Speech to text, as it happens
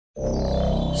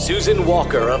Susan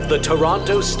Walker of the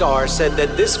Toronto Star said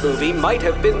that this movie might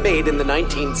have been made in the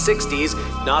 1960s,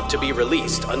 not to be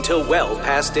released until well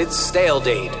past its stale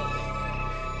date.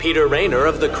 Peter Rayner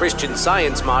of the Christian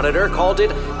Science Monitor called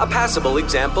it a passable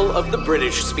example of the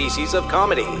British species of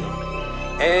comedy.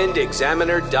 And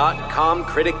Examiner.com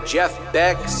critic Jeff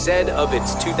Beck said of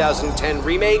its 2010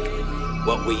 remake,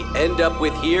 "What we end up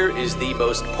with here is the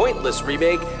most pointless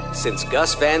remake since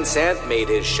Gus Van Sant made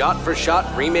his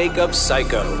shot-for-shot remake of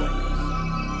Psycho."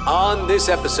 On this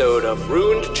episode of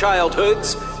Ruined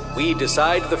Childhoods, we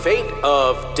decide the fate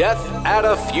of Death at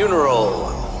a Funeral.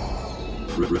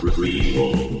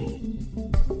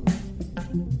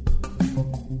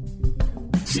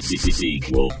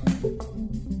 Sequel.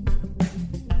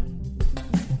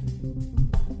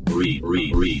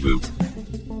 Reboot.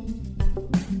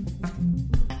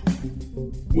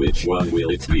 Which one will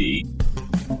it be?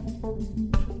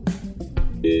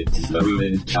 It's the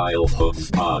Ruined Childhoods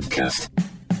podcast.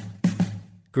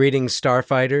 Greetings,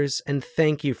 Starfighters, and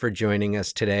thank you for joining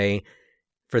us today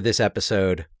for this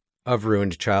episode of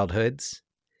Ruined Childhoods.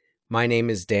 My name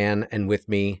is Dan, and with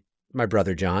me, my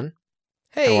brother John.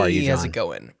 Hey, how are you, John? How's it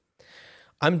going?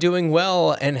 I'm doing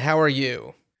well, and how are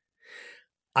you?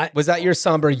 Was that your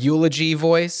somber eulogy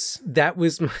voice? That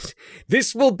was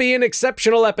this will be an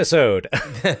exceptional episode.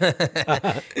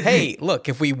 Hey, look,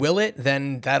 if we will it,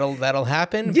 then that'll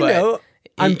happen.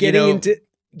 I'm getting into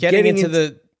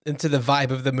the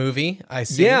vibe of the movie. I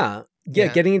see. Yeah.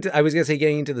 Getting into. I was gonna say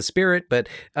getting into the spirit, but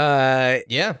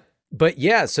yeah. But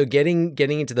yeah, so getting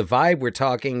into the vibe. We're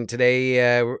talking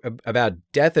today about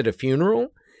Death at a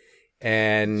Funeral,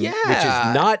 and which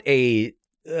is not a.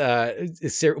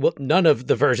 None of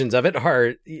the versions of it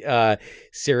are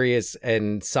serious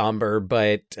and somber,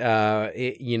 but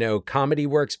comedy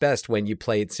works best when you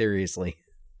play it seriously.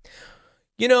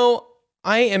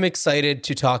 I am excited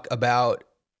to talk about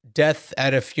Death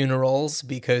at a Funerals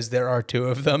because there are two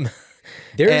of them.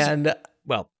 There's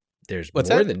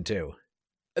more than two.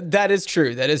 That is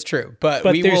true. But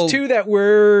there's two that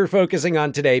we're focusing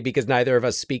on today because neither of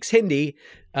us speaks Hindi.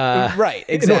 Right,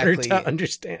 exactly. In order to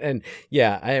understand. And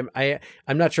yeah,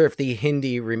 I'm not sure if the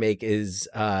Hindi remake is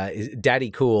Daddy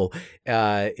Cool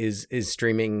is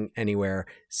streaming anywhere.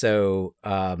 So,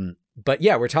 but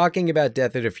yeah, we're talking about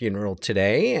Death at a Funeral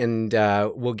today, and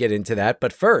we'll get into that.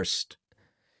 But first.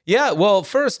 Yeah, well,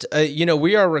 first,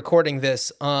 we are recording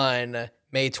this on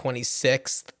May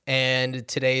 26th, and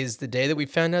today is the day that we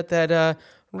found out that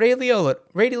Ray Liotta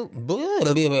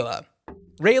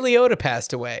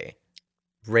passed away.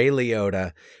 Ray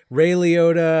Liotta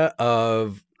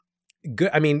of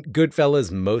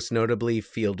Goodfellas, most notably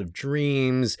Field of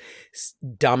Dreams,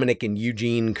 Dominic and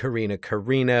Eugene,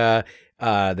 Karina,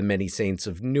 The Many Saints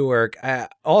of Newark.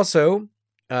 Also,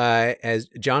 as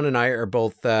John and I are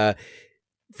both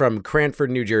from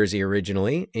Cranford, New Jersey,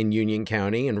 originally in Union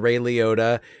County, and Ray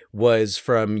Liotta was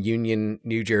from Union,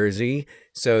 New Jersey.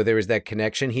 So there was that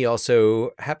connection. He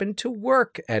also happened to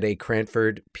work at a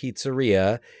Cranford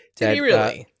pizzeria. Did he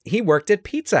really? He worked at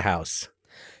Pizza House.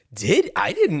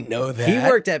 I didn't know that. He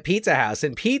worked at Pizza House,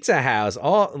 and Pizza House,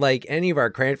 all like any of our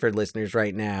Cranford listeners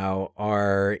right now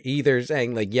are either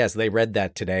saying like, yes, they read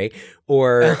that today,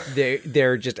 or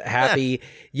they're just happy.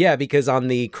 Yeah, because on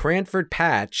the Cranford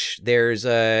patch, there's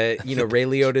Ray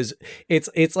Liotta's.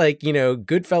 It's like,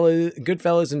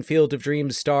 Goodfellas and Field of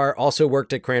Dreams star also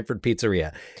worked at Cranford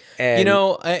Pizzeria. And,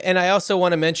 and I also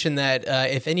want to mention that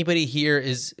if anybody here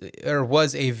is or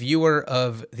was a viewer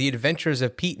of The Adventures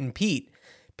of Pete and Pete,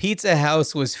 Pizza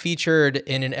House was featured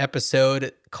in an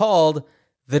episode called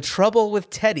The Trouble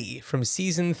with Teddy from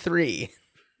season 3.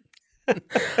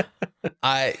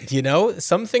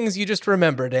 Some things you just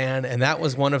remember, Dan, and that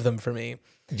was one of them for me.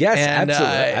 Yes,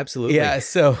 absolutely. Yeah,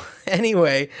 so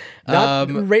anyway.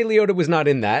 Ray Liotta was not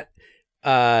in that.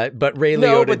 But Ray Liotta.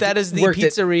 No, but that is the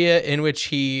pizzeria in which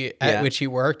he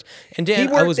worked. And Dan, he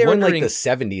worked I was there wondering, in like the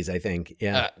 70s, I think.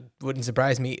 Yeah, wouldn't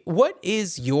surprise me. What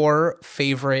is your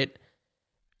favorite?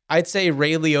 I'd say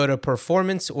Ray Liotta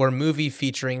performance or movie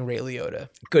featuring Ray Liotta.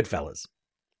 Goodfellas.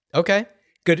 Okay.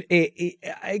 Good.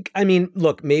 I mean,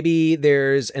 look, maybe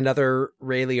there's another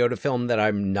Ray Liotta film that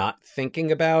I'm not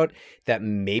thinking about that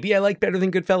maybe I like better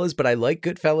than Goodfellas, but I like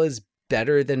Goodfellas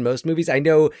better than most movies. I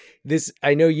know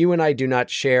you and I do not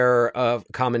share a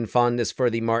common fondness for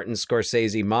the Martin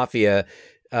Scorsese Mafia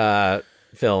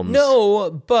films. No,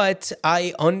 but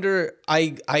I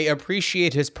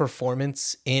appreciate his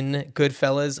performance in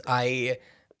Goodfellas.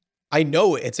 I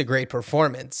know it's a great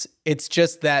performance. It's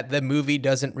just that the movie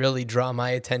doesn't really draw my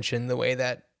attention the way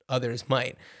that others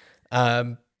might.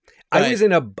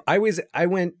 I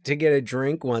went to get a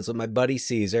drink once with my buddy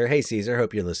Caesar. Hey Caesar,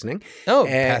 hope you're listening. Oh,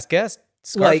 past guest.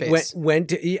 Scarface. Like went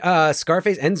to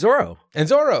Scarface and Zorro.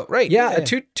 Right. Yeah, a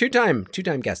two-time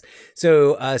guest.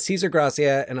 So Cesar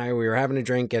Gracia and I, we were having a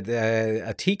drink at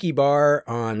a tiki bar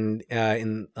on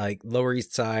in like Lower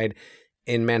East Side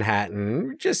in Manhattan.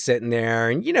 We're just sitting there,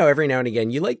 and every now and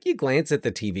again you glance at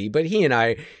the TV, but he and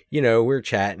I, we're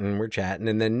chatting,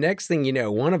 and then next thing you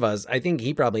know, one of us, I think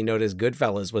he probably noticed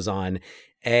Goodfellas was on,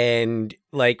 and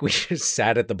like we just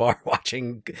sat at the bar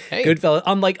watching Goodfellas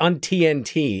on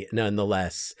TNT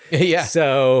nonetheless. Yeah.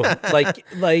 So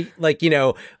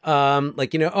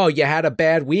oh, you had a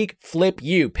bad week, flip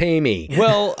you, pay me.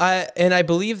 Well, I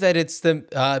believe that it's the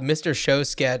Mr. Show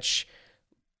sketch.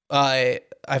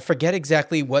 I forget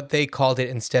exactly what they called it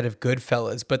instead of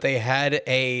Goodfellas, but they had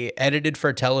a edited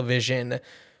for television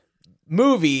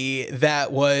movie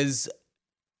that was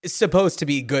supposed to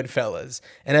be Goodfellas.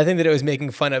 And I think that it was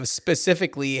making fun of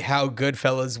specifically how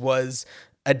Goodfellas was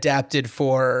adapted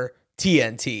for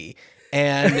TNT.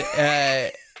 And,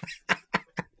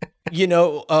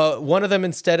 one of them,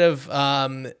 instead of,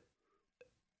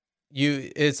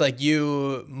 it's like,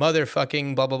 you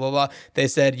motherfucking blah, blah, blah, blah. They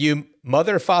said, you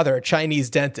mother, father, Chinese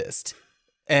dentist.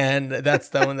 And that's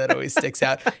the one that always sticks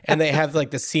out. And they have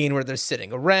like the scene where they're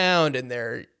sitting around and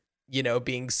they're,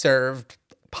 being served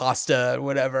pasta or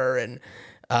whatever. And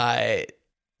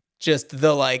just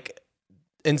the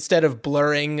instead of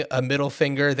blurring a middle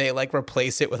finger, they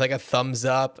replace it with a thumbs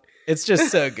up. It's just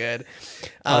so good.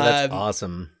 Oh, that's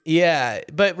awesome. Yeah.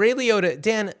 But Ray Liotta,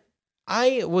 Dan,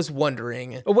 I was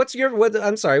wondering. What's your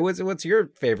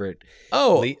favorite?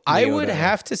 I would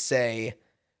have to say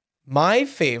my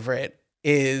favorite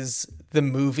is the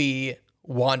movie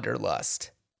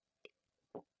Wanderlust.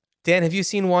 Dan, have you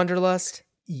seen Wanderlust?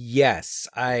 Yes,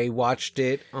 I watched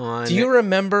it on. Do you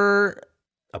remember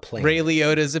a plane? Ray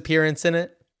Liotta's appearance in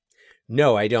it?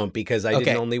 No, I don't, because I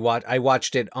didn't only watch. I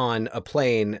watched it on a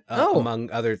plane, among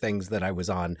other things that I was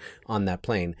on that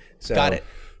plane. So got it.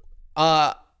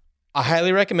 I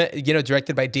highly recommend.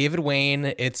 Directed by David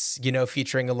Wayne. It's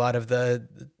featuring a lot of the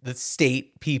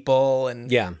state people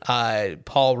and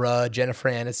Paul Rudd,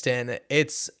 Jennifer Aniston.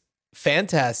 It's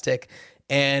fantastic.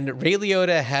 And Ray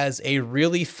Liotta has a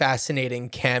really fascinating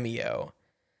cameo.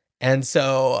 And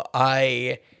so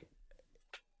I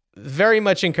very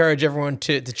much encourage everyone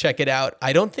to check it out.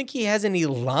 I don't think he has any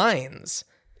lines.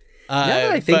 Now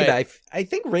that I think about it, I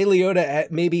think Ray Liotta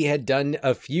maybe had done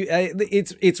a few.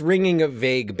 It's ringing a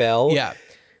vague bell. Yeah.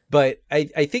 But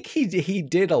I think he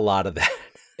did a lot of that.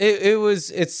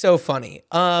 It's so funny.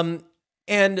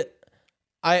 And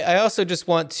I also just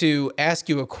want to ask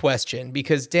you a question,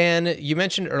 because Dan, you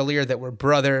mentioned earlier that we're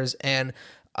brothers, and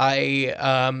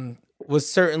I was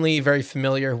certainly very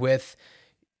familiar with,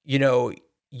 your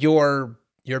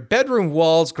bedroom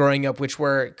walls growing up, which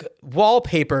were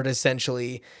wallpapered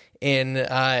essentially in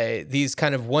these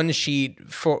kind of one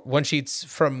sheets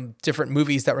from different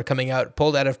movies that were coming out,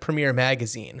 pulled out of Premiere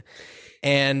Magazine.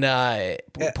 And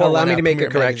allow me to make a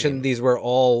correction. Magazine. These were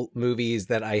all movies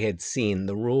that I had seen.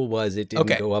 The rule was it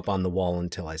didn't go up on the wall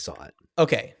until I saw it.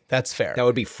 Okay, that's fair. That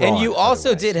would be fraud. And you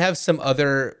also did have some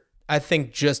other, I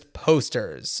think, just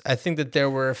posters. I think that there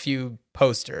were a few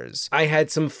posters. I had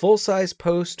some full-size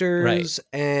posters,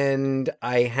 and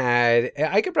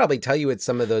I could probably tell you what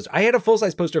some of those. I had a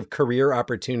full-size poster of Career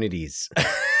Opportunities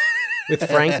with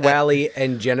Frank Whaley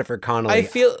and Jennifer Connelly.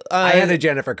 I had a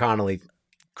Jennifer Connelly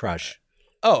crush.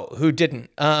 Oh, who didn't?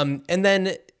 And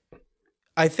then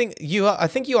I think you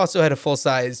also had a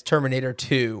full-size Terminator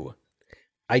 2.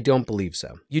 I don't believe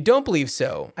so. You don't believe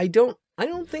so? I don't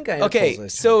think I had Okay, a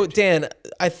full-size so Terminator 2. Dan,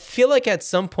 I feel like at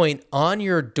some point on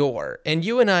your door, and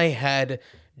you and I had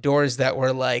doors that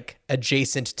were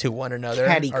adjacent to one another.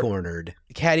 Catty-cornered.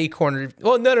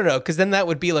 Well, no, because then that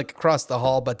would be across the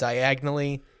hall, but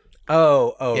diagonally.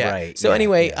 Oh, yeah. Right. So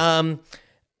anyway,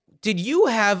 did you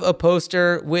have a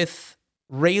poster with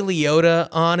Ray Liotta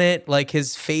on it,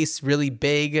 his face really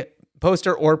big,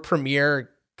 poster or Premiere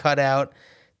cutout,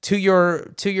 to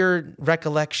your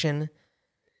recollection?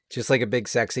 Just a big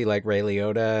sexy Ray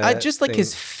Liotta. Just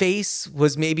his face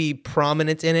was maybe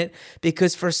prominent in it,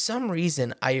 because for some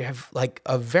reason I have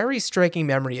a very striking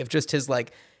memory of just his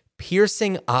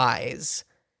piercing eyes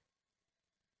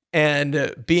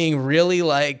and being really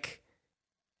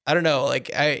I don't know,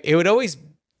 it would always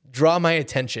draw my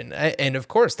attention. And of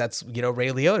course that's, Ray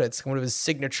Liotta. It's one of his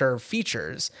signature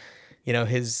features,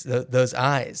 those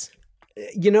eyes.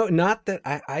 Not that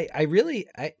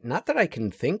not that I can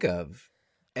think of.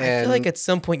 And I feel like at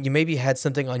some point you maybe had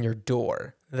something on your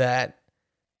door that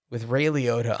with Ray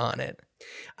Liotta on it.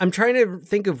 I'm trying to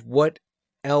think of what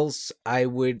else I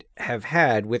would have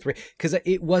had with, because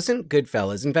it wasn't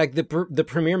Goodfellas. In fact, the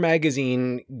Premiere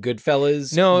Magazine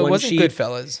Goodfellas. No, it one wasn't sheet,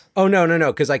 Goodfellas. Oh, no,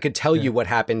 because I could tell you what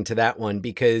happened to that one,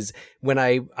 because when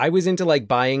I was into like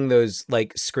buying those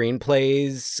like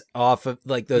screenplays off of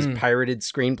like those pirated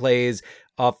screenplays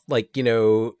off like,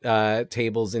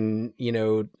 tables and,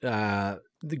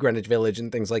 the Greenwich Village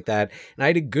and things like that. And I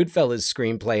had a Goodfellas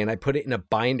screenplay and I put it in a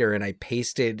binder and I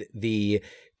pasted the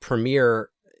Premiere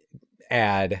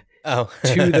ad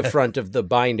to the front of the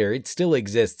binder. It still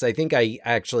exists. I think I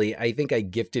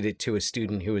gifted it to a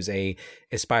student who is a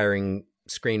aspiring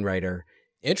screenwriter.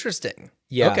 Interesting.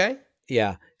 Yeah. Okay.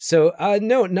 Yeah. So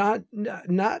no,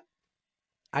 not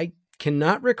I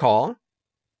cannot recall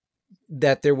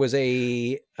that there was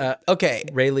a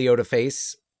Ray Liotta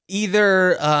face.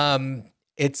 Either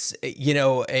it's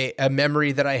a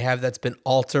memory that I have that's been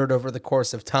altered over the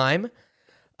course of time.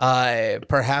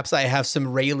 Perhaps I have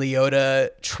some Ray Liotta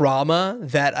trauma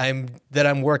that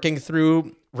I'm working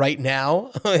through right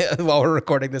now while we're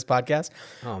recording this podcast.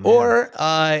 Oh, man. Or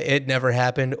it never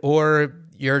happened, or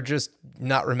you're just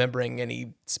not remembering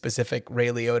any specific Ray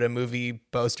Liotta movie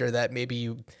poster that maybe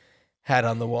you had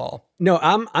on the wall. No,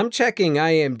 I'm checking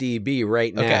IMDb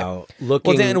right now. Okay.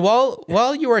 Looking. Well, Dan,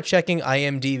 while you are checking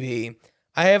IMDb,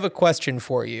 I have a question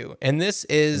for you, and this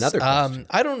is another question.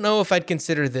 I don't know if I'd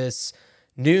consider this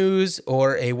news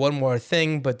or a one more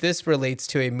thing, but this relates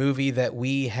to a movie that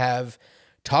we have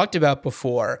talked about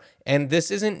before, and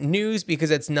this isn't news because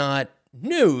it's not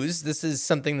news. This is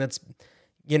something that's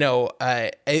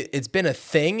it's been a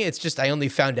thing. It's just I only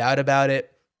found out about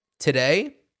it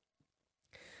today.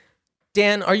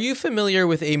 Dan, are you familiar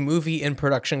with a movie in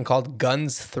production called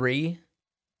Guns 3?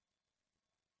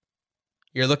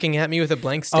 You're looking at me with a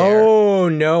blank stare. Oh,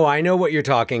 no, I know what you're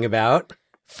talking about.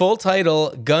 Full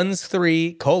title, Guns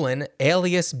 3,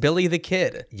 alias Billy the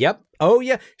Kid. Yep. Oh,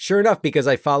 yeah. Sure enough, because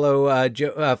I follow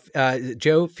Joe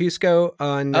Fusco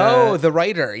on... the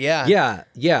writer, yeah.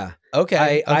 Yeah.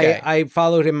 Okay. I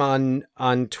followed him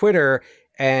on Twitter,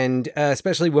 and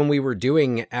especially when we were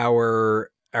doing our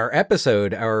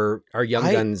episode, our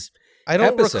Young Guns I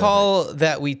don't episode. recall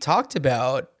that we talked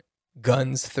about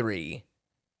Guns 3.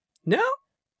 No?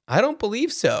 I don't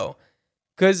believe so.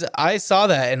 Because I saw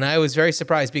that and I was very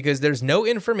surprised because there's no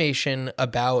information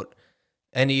about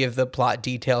any of the plot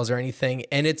details or anything.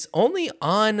 And it's only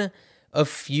on a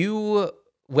few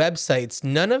websites,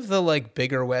 none of the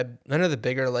bigger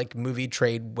movie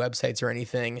trade websites or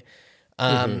anything.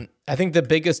 I think the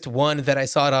biggest one that I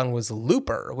saw it on was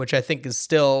Looper, which I think is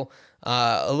still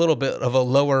a little bit of a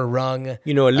lower rung. A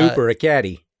Looper, a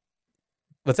caddy.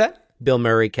 What's that? Bill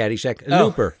Murray, Caddyshack, a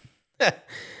Looper.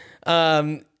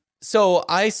 So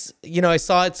I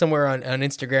saw it somewhere on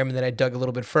Instagram, and then I dug a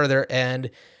little bit further, and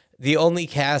the only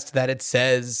cast that it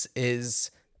says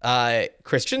is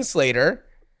Christian Slater,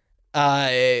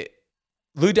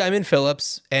 Lou Diamond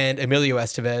Phillips, and Emilio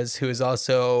Estevez, who is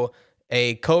also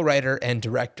a co-writer and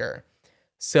director.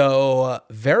 So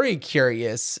very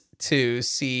curious to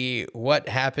see what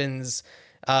happens.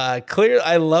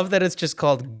 I love that it's just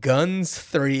called Guns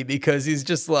 3 because he's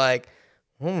just like,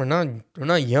 well, we're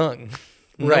not young.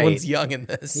 Right. No one's young in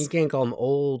this. You can't call them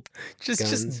old.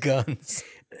 Just guns.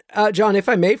 John, if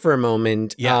I may for a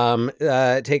moment, yeah.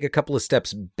 Take a couple of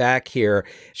steps back here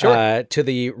Sure. To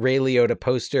the Ray Liotta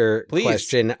poster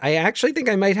question. I actually think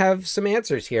I might have some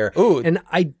answers here. Ooh. And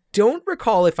I don't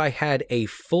recall if I had a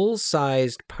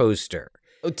full-sized poster.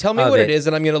 Tell me what it is,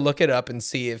 and I'm going to look it up and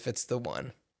see if it's the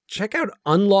one. Check out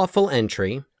Unlawful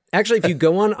Entry. Actually, if you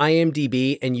go on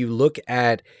IMDb and you look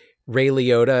at Ray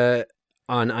Liotta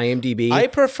on IMDb. I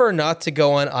prefer not to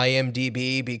go on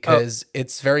IMDb because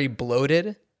it's very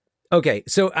bloated. Okay,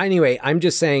 so anyway, I'm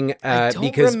just saying I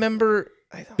don't remember.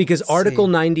 Because Article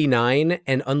 99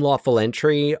 and Unlawful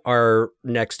Entry are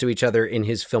next to each other in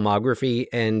his filmography,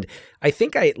 and I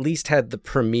think I at least had the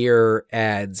premiere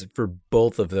ads for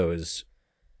both of those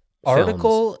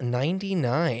Article films.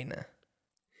 99.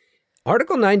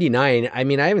 Article 99, I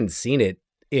mean, I haven't seen it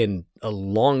in a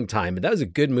long time, but that was a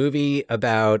good movie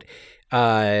about...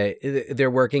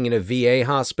 they're working in a VA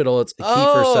hospital. It's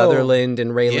Kiefer Sutherland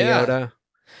and Ray Liotta.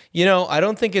 I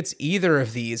don't think it's either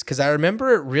of these because I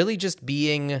remember it really just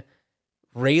being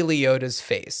Ray Liotta's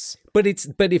face. But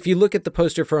if you look at the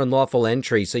poster for Unlawful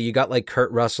Entry, so you got like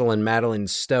Kurt Russell and Madeline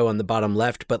Stowe on the bottom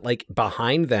left, but like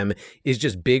behind them is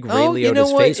just big Ray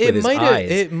Liotta's face with his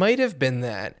eyes. It might have been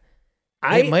that.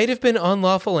 It might have been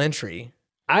Unlawful Entry.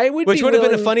 Which would have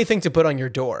been a funny thing to put on your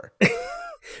door.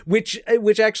 Which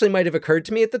actually might have occurred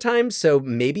to me at the time, so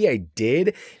maybe I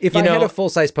did. If I had a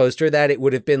full-size poster of that, it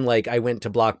would have been like I went to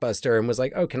Blockbuster and was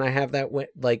like, oh, can I have that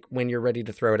when you're ready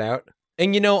to throw it out?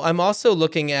 And, I'm also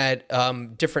looking at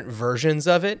different versions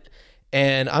of it.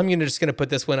 And I'm just going to put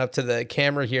this one up to the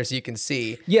camera here so you can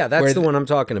see. Yeah, that's the one I'm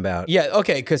talking about. Yeah,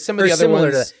 okay, because some of the other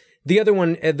similar ones... the other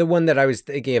one, the one that I was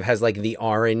thinking of has like the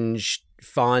orange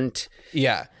font.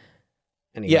 Yeah.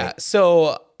 Anyway. Yeah,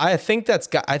 so I think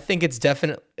it's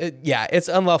definitely... it's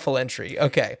unlawful entry.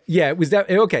 Okay. Yeah, it was that.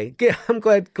 Okay, yeah, I'm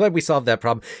glad we solved that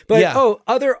problem. But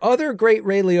other great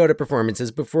Ray Liotta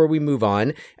performances before we move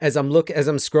on. As I'm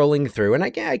scrolling through, and I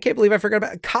can't believe I forgot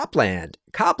about Copland.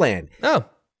 Oh,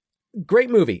 great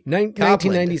movie,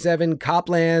 1997.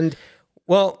 Copland.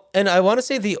 Well, and I want to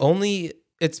say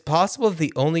it's possible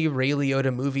the only Ray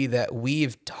Liotta movie that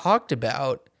we've talked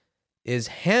about is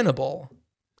Hannibal.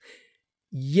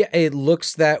 Yeah, it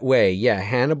looks that way. Yeah,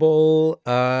 Hannibal.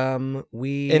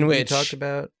 We talked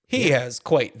about. He has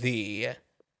quite the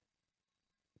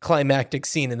climactic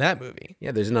scene in that movie.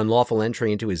 Yeah, there's an unlawful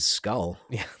entry into his skull.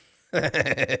 Yeah.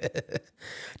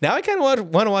 Now I kind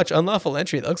of want to watch Unlawful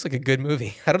Entry. That looks like a good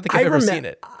movie. I don't think I've ever seen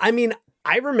it. I mean,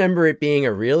 I remember it being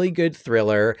a really good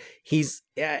thriller.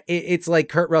 It's like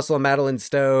Kurt Russell and Madeline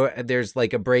Stowe. There's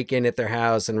like a break-in at their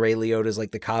house, and Ray Liotta's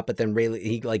like the cop, but then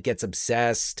he like gets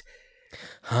obsessed.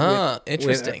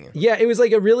 Interesting. Yeah, it was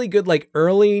like a really good like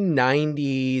early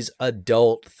 90s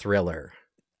adult thriller.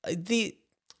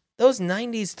 Those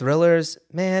 90s thrillers,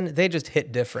 man, they just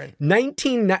hit different.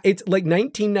 It's like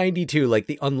 1992, like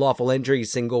the Unlawful Entry,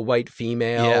 Single White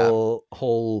Female,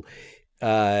 whole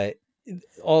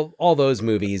all those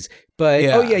movies.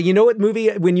 But you know what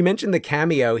movie, when you mentioned the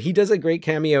cameo, he does a great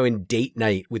cameo in Date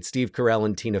Night with Steve Carell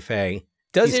and Tina Fey.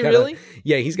 Does he really?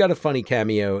 He's got a funny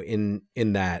cameo in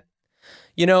that.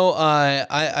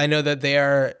 I know that they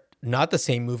are not the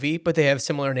same movie, but they have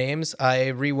similar names.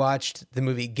 I rewatched the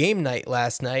movie Game Night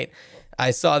last night.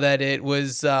 I saw that it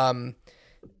was on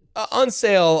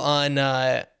sale on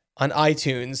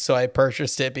iTunes, so I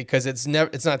purchased it because it's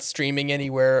not streaming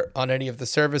anywhere on any of the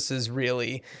services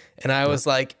really. And I was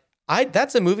like,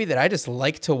 that's a movie that I just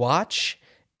like to watch.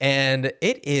 And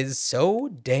it is so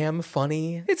damn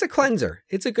funny. It's a cleanser.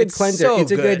 It's a good cleanser.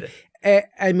 It's a good.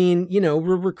 I mean,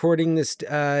 we're recording this,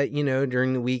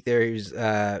 during the week. There's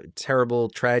terrible,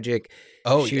 tragic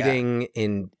shooting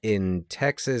in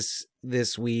Texas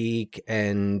this week.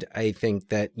 And I think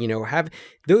that, have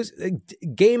those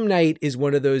Game Night is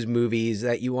one of those movies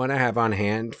that you want to have on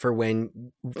hand for when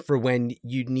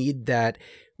you need that,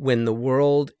 when the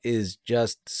world is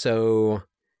just so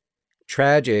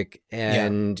tragic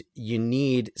and you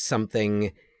need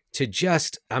something to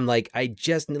it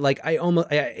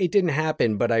didn't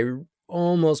happen, but I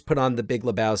almost put on The Big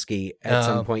Lebowski at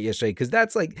some point yesterday, because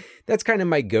that's kind of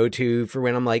my go-to for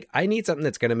when I'm like, I need something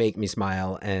that's going to make me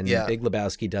smile, and Big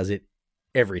Lebowski does it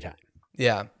every time.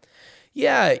 Yeah.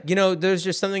 Yeah, there's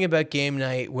just something about Game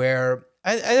Night where,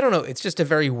 I don't know, it's just a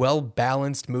very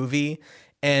well-balanced movie,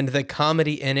 and the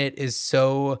comedy in it is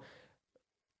so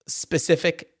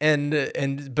specific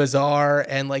and bizarre,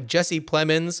 and like Jesse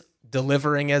Plemons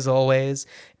delivering as always,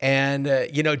 and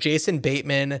Jason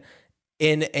Bateman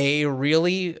in a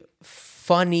really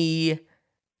funny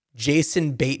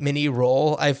Jason Bateman-y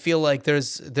role. I feel like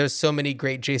there's so many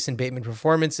great Jason Bateman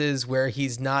performances where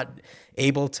he's not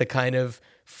able to kind of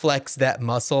flex that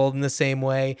muscle in the same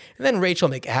way, and then Rachel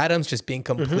McAdams just being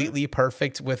completely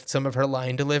perfect with some of her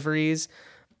line deliveries.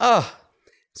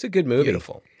 It's a good movie.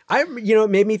 Beautiful. It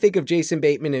made me think of Jason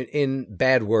Bateman in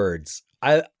Bad Words.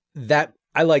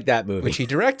 I like that movie, which he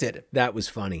directed. That was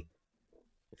funny.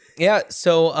 Yeah.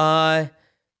 So,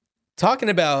 talking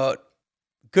about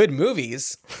good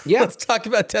movies, let's talk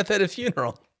about Death at a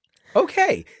Funeral.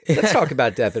 Okay, let's talk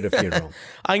about Death at a Funeral.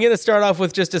 I'm going to start off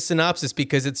with just a synopsis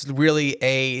because it's really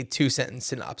a 2-sentence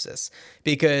synopsis.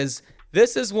 Because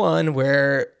this is one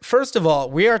where, first of all,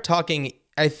 we are talking,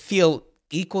 I feel,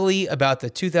 equally about the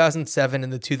 2007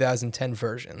 and the 2010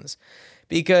 versions,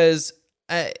 because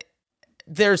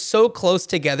they're so close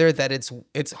together that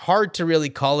it's hard to really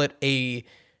call it a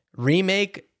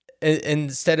remake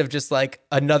instead of just like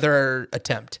another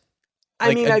attempt.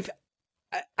 I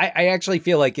actually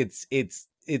feel like it's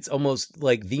almost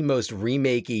like the most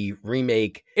remakey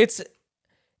remake.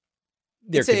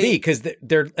 There could be, because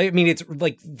it's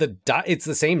like it's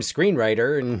the same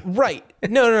screenwriter and right.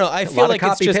 No. I feel like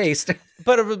copy it's just paste.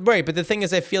 But the thing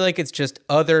is, I feel like it's just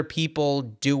other people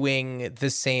doing the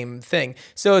same thing.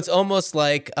 So it's almost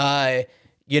like the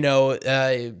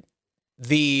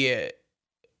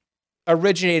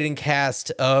originating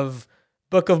cast of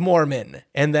Book of Mormon,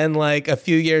 and then like a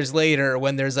few years later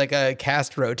when there's like a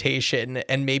cast rotation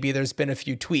and maybe there's been a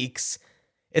few tweaks,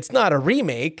 it's not a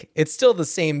remake, it's still the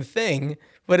same thing,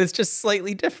 but it's just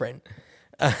slightly different.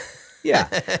 Yeah.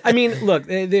 I mean, look,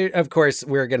 of course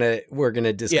we're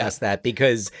gonna discuss that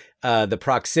because the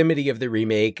proximity of the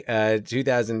remake,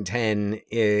 2010,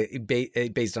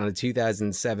 based on a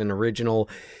 2007 original,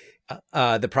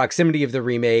 the proximity of the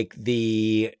remake,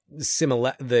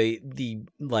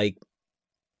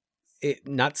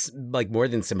 not like more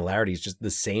than similarities, just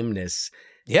the sameness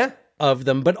of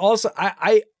them. But also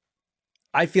I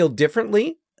feel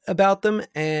differently about them,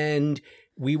 and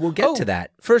we will get to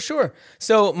that. For sure.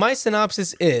 So my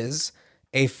synopsis is: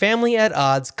 a family at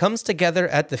odds comes together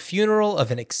at the funeral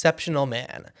of an exceptional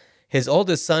man. His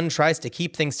oldest son tries to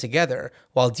keep things together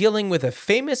while dealing with a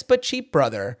famous but cheap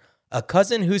brother, a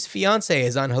cousin whose fiancée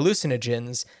is on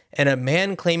hallucinogens, and a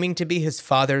man claiming to be his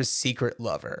father's secret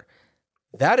lover.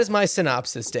 That is my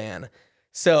synopsis, Dan.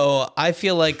 So I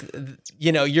feel like,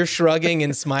 you're shrugging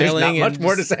and smiling. There's not much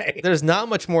more to say. There's not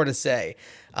much more to say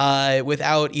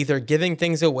without either giving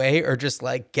things away or just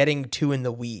like getting too in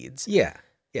the weeds. Yeah.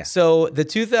 Yeah. So the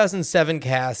 2007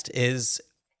 cast is,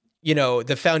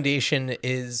 the foundation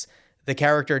is the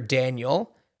character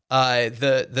Daniel,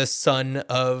 the son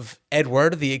of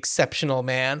Edward, the exceptional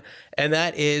man, and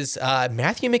that is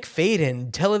Matthew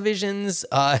Macfadyen, television's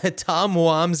Tom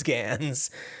Wambsgans,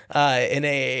 in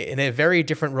a very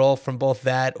different role from both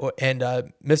that and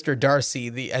Mr.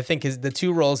 Darcy. I think is the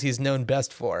two roles he's known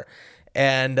best for,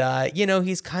 and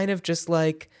he's kind of just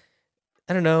like,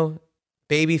 I don't know,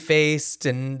 baby-faced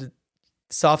and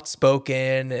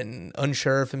soft-spoken and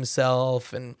unsure of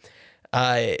himself, and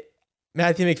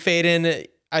Matthew Macfadyen,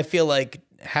 I feel like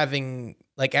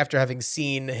after having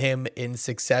seen him in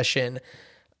Succession,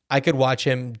 I could watch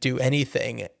him do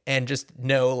anything and just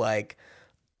know like,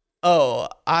 oh,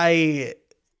 I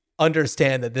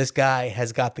understand that this guy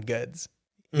has got the goods.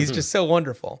 He's just so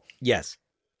wonderful. Yes.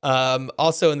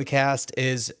 Also in the cast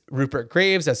is Rupert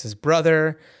Graves as his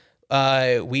brother.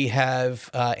 We have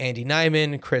Andy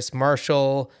Nyman, Chris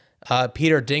Marshall,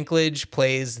 Peter Dinklage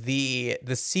plays the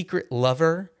secret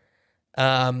lover.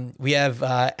 We have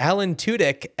Alan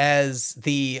Tudyk as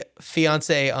the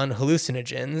fiance on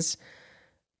hallucinogens,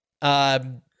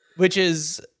 which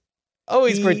is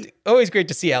always great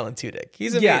to see Alan Tudyk.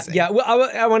 He's amazing. Yeah. Well,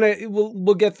 I want to.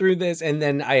 We'll get through this, and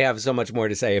then I have so much more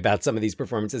to say about some of these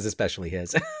performances, especially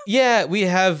his. Yeah, we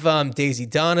have Daisy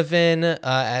Donovan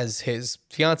as his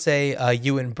fiance,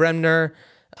 Ewan Bremner,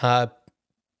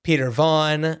 Peter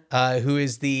Vaughn, who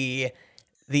is the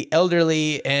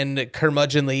elderly and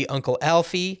curmudgeonly Uncle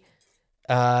Alfie.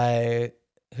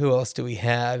 Who else do we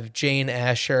have? Jane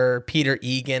Asher, Peter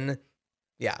Egan.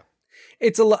 Yeah.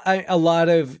 It's a lot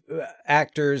of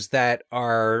actors that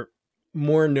are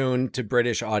more known to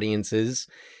British audiences.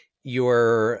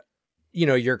 Your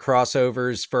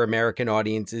crossovers for American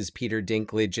audiences, Peter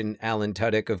Dinklage and Alan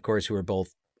Tudyk, of course, who are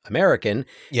both American.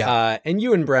 Yeah. And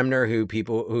Ewan Bremner,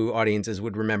 who audiences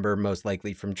would remember most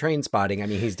likely from Trainspotting. I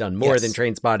mean, he's done more than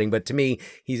Trainspotting, but to me,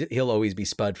 he'll always be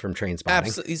Spud from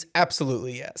Trainspotting. He's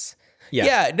absolutely yes. Yeah.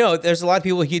 Yeah, no, there's a lot of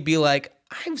people he'd be like,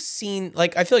 I feel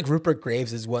like Rupert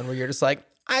Graves is one where you're just like,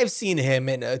 I've seen him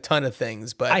in a ton of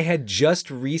things, but I had just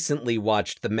recently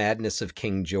watched The Madness of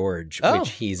King George,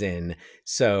 which he's in.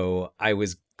 So I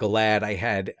was glad I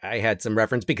had some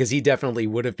reference, because he definitely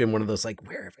would have been one of those like,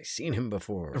 where have I seen him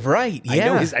before? Right. Yeah. I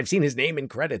know I've seen his name in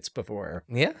credits before.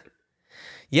 Yeah.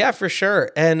 Yeah, for sure.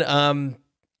 And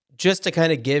just to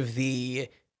kind of give the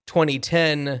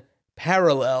 2010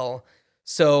 parallel,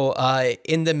 so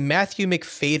in the Matthew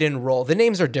Macfadyen role, the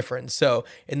names are different. So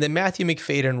in the Matthew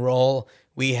Macfadyen role,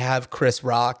 we have Chris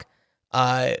Rock,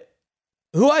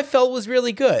 who I felt was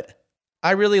really good.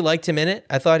 I really liked him in it.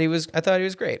 I thought he was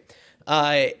great.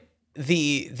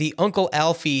 The Uncle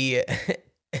Alfie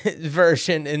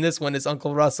version in this one is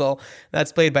Uncle Russell.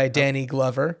 That's played by Danny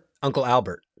Glover. Uncle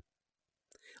Albert.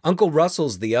 Uncle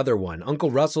Russell's the other one. Uncle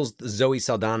Russell's Zoe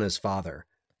Saldana's father.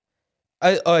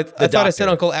 I thought I said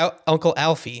Uncle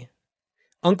Alfie.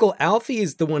 Uncle Alfie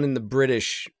is the one in the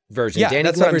British version. Yeah, Danny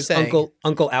that's Glover's what I'm saying.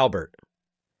 Uncle Albert,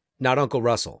 not Uncle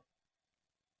Russell.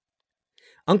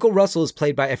 Uncle Russell is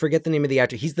played by, I forget the name of the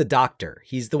actor. He's the doctor.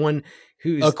 He's the one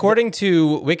who's... According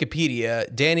to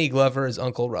Wikipedia, Danny Glover is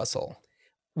Uncle Russell.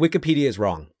 Wikipedia is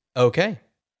wrong. Okay.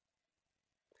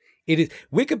 It is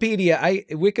Wikipedia.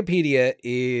 Wikipedia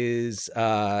is,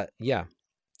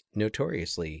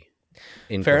 notoriously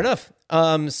incorrect. Fair enough.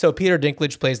 So Peter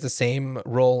Dinklage plays the same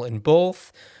role in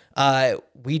both.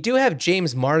 We do have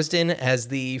James Marsden as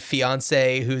the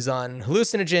fiance who's on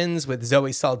hallucinogens, with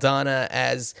Zoe Saldana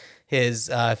as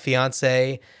his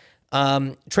fiance.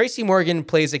 Tracy Morgan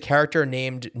plays a character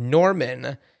named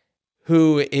Norman,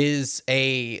 who is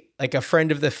a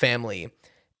friend of the family.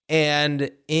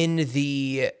 And in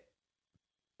the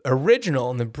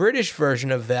original, in the British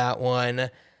version of that one,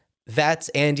 that's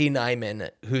Andy Nyman,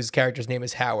 whose character's name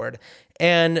is Howard.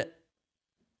 And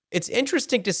it's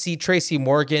interesting to see Tracy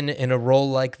Morgan in a role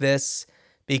like this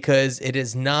because it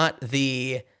is not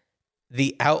the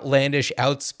outlandish,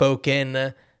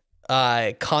 outspoken,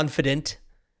 confident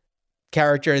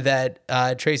character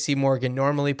that Tracy Morgan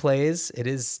normally plays. It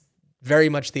is very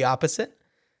much the opposite.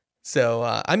 So,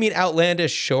 I mean,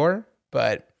 outlandish, sure,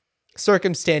 but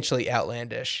circumstantially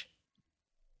outlandish.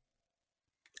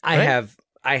 I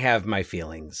have my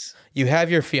feelings. You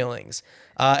have your feelings.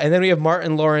 And then we have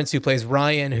Martin Lawrence, who plays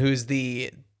Ryan, who's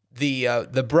the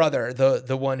brother,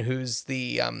 the one who's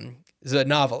the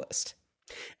novelist.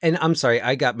 And I'm sorry,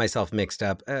 I got myself mixed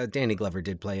up. Danny Glover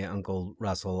did play Uncle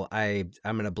Russell. I'm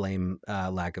going to blame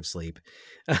lack of sleep.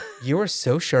 You are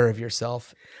so sure of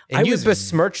yourself. And you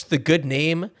besmirched the good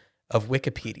name of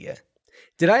Wikipedia.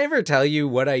 Did I ever tell you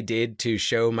what I did to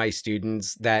show my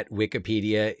students that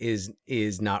Wikipedia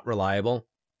is not reliable?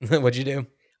 What'd you do?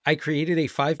 I created a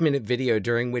 5-minute video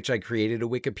during which I created a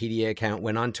Wikipedia account,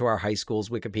 went onto our high school's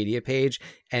Wikipedia page,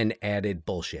 and added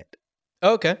bullshit.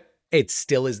 Okay. It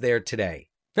still is there today.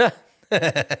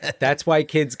 That's why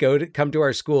kids come to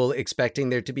our school expecting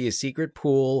there to be a secret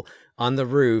pool on the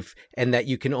roof and that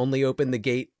you can only open the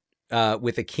gate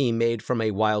with a key made from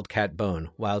a wildcat bone.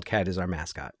 Wildcat is our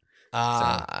mascot.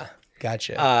 Gotcha.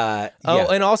 Yeah.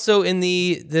 And also in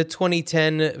the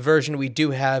 2010 version, we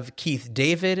do have Keith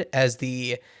David as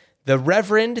the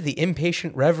Reverend, the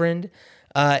impatient Reverend.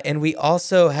 And we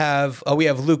also have, we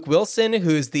have Luke Wilson,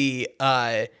 who's the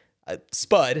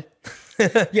Spud.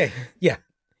 Yeah.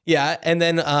 Yeah. And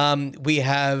then we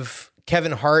have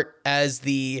Kevin Hart as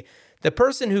the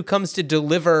person who comes to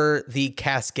deliver the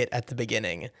casket at the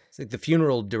beginning. It's like the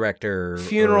funeral director.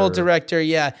 Director,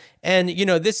 yeah. And,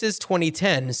 this is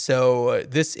 2010, so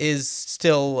this is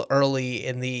still early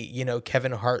in the,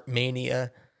 Kevin Hart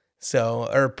mania.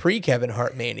 Or pre-Kevin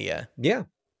Hart mania. Yeah.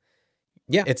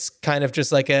 Yeah. It's kind of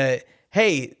just like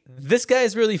hey, this guy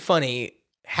is really funny.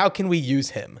 How can we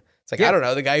use him? It's like, I don't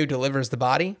know, the guy who delivers the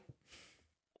body?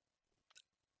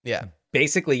 Yeah.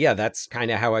 Basically, yeah, that's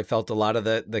kind of how I felt a lot of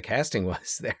the casting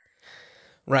was there.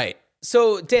 Right.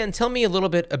 So, Dan, tell me a little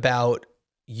bit about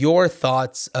your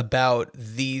thoughts about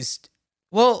these.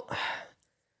 Well,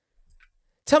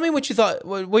 tell me what you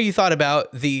thought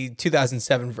about the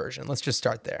 2007 version. Let's just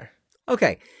start there.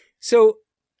 Okay. So,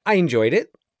 I enjoyed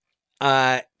it.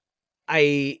 I'm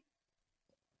a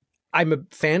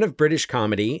fan of British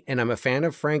comedy, and I'm a fan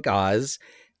of Frank Oz.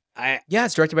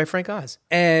 It's directed by Frank Oz.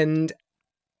 And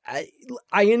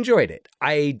I enjoyed it.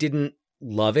 I didn't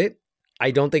love it. I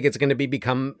don't think it's going to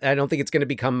become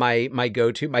my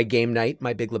go-to, my game night,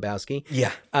 my Big Lebowski.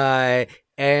 Yeah.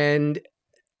 And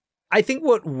I think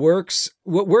what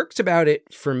worked about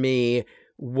it for me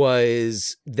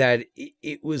was that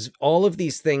it was all of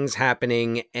these things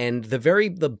happening, and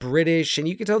the British, and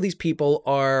you can tell these people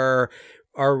are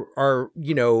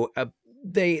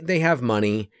they have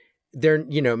money. They're,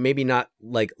 maybe not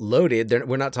like loaded.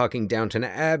 We're not talking Downton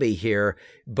Abbey here,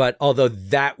 but although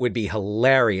that would be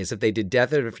hilarious if they did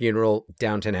Death at a Funeral,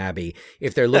 Downton Abbey.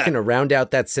 If they're looking to round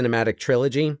out that cinematic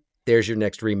trilogy, there's your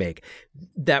next remake.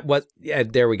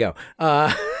 There we go.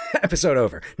 Episode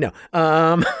over. No.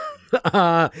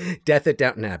 Death at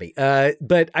Downton Abbey.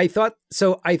 But I thought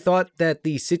that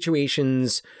the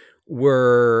situations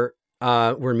were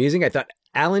amusing. I thought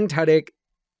Alan Tudyk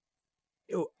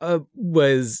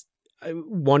was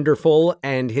wonderful,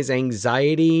 and his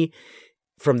anxiety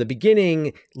from the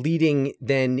beginning leading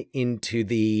then into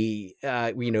the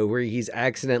where he's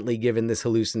accidentally given this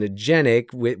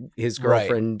hallucinogenic with his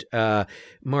girlfriend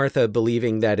Martha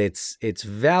believing that it's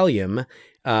Valium,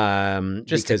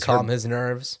 just to calm his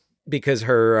nerves, because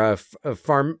her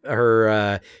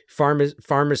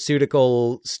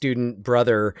pharmaceutical student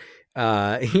brother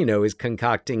is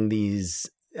concocting these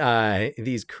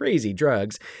crazy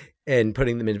drugs and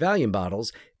putting them in Valium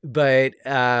bottles. But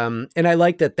and I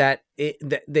like that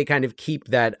they kind of keep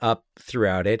that up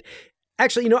throughout it.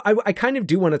 Actually, I kind of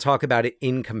do want to talk about it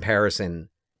in comparison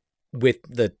with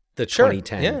the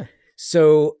 2010. Yeah.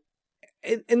 So,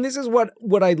 and this is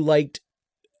what I liked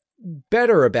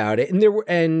better about it.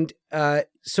 And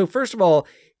so first of all,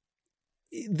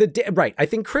 I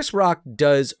think Chris Rock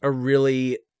does a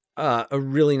really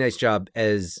nice job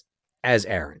as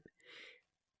Aaron.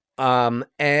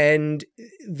 And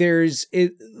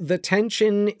the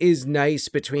tension is nice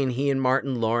between he and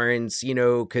Martin Lawrence,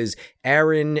 because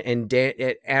Aaron in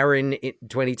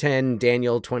 2010,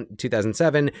 Daniel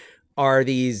 2007 are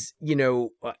these,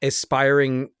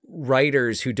 aspiring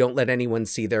writers who don't let anyone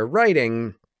see their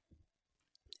writing.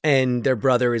 and their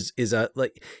brother is a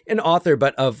like an author,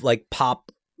 but of like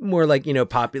pop, more like, you know,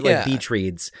 pop, like beach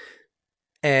reads.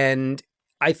 And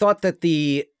I thought that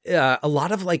a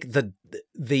lot of like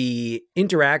the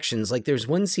interactions, like there's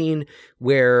one scene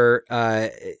where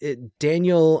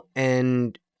Daniel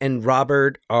and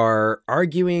Robert are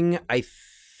arguing. I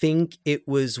think it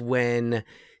was when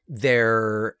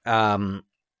they're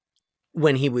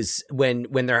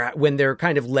when they're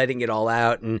kind of letting it all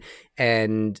out,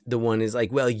 and the one is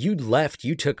like, well, you left,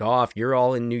 you took off, you're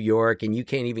all in New York and you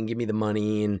can't even give me the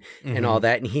money and all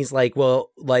that. And he's like,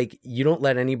 well, like, you don't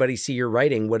let anybody see your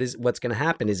writing. What's going to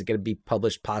happen? Is it going to be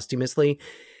published posthumously?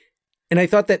 And I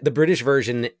thought that the British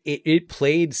version, it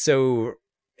played so,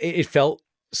 it felt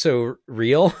so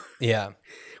real. Yeah.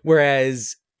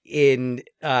 Whereas in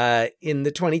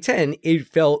the 2010, it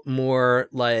felt more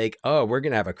like, oh, we're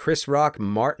gonna have a Chris Rock,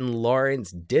 Martin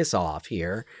Lawrence diss off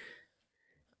here.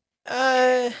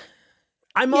 I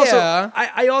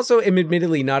also am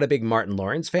admittedly not a big Martin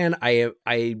Lawrence fan. I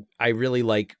really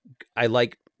like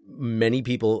many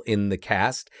people in the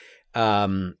cast.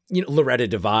 Loretta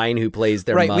Devine, who plays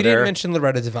their mother. We didn't mention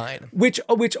Loretta Devine, which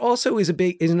also is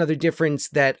another difference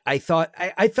that I thought.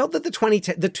 I felt that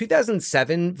the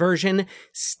 2007 version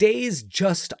stays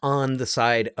just on the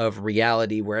side of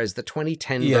reality, whereas the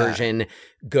 2010 version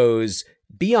goes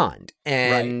beyond.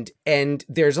 And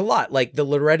there's a lot, like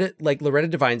Loretta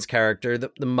Devine's character,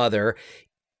 the mother,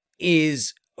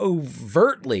 is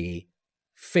overtly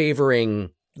favoring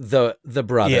the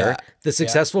brother, the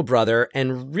successful brother,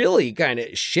 and really kind of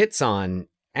shits on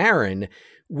Aaron.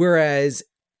 Whereas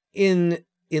in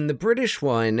the British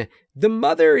one, the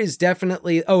mother is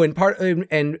definitely a part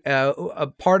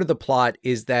of the plot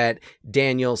is that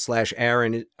Daniel /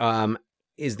 Aaron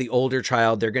is the older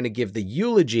child. They're going to give the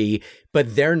eulogy,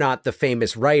 but they're not the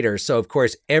famous writer. So of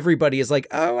course everybody is like,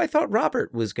 oh, I thought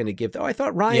Robert was going to give, I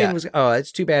thought Ryan was, oh,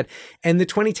 that's too bad. And the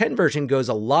 2010 version goes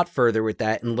a lot further with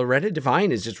that. And Loretta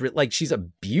Devine is just like, she's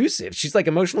abusive. She's like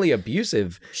emotionally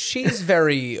abusive. She's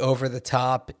very over the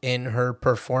top in her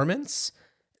performance.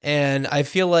 And I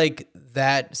feel like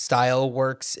that style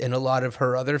works in a lot of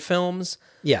her other films.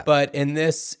 Yeah. But in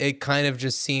this, it kind of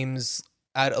just seems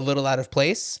a little out of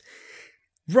place.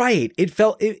 Right. It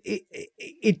felt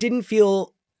it didn't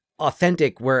feel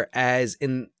authentic, whereas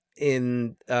in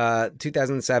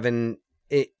 2007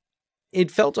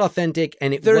 it felt authentic,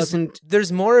 and wasn't.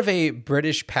 There's more of a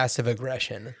British passive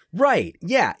aggression. Right.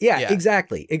 Yeah.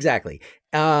 Exactly.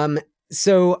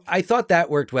 So I thought that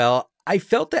worked well. I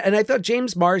felt that, and I thought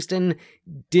James Marsden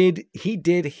did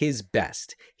his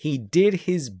best. He did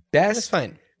his best. That's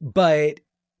fine. But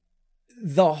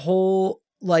the whole,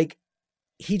 like,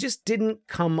 he just didn't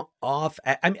come off.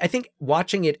 I think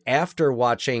watching it after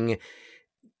watching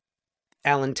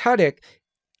Alan Tudyk,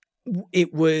 I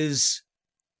was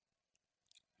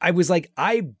like,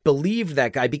 I believe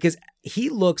that guy, because he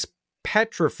looks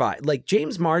petrified. Like,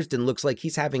 James Marsden looks like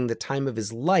he's having the time of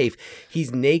his life.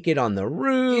 He's naked on the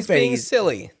roof. He's being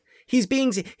silly. He's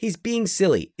being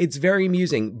silly. It's very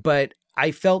amusing, but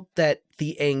I felt that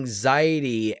the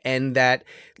anxiety and that,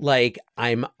 like,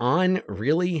 I'm on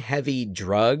really heavy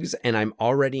drugs and I'm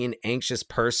already an anxious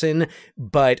person,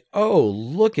 but oh,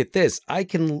 look at this. I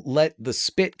can let the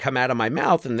spit come out of my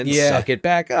mouth and then suck it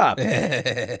back up.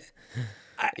 But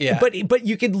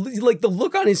you could, like, the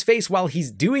look on his face while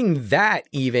he's doing that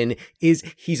even is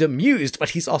he's amused,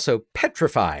 but he's also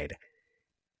petrified.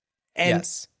 And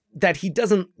that he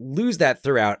doesn't lose that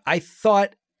throughout. I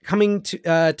thought, coming to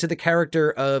the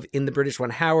character of, in the British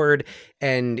one, Howard,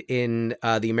 and in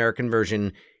the American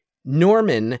version,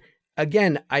 Norman,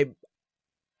 again, I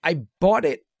bought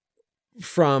it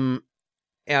from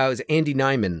it was Andy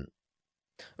Nyman.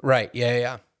 Right.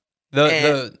 Yeah.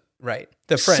 The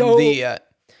friend. So,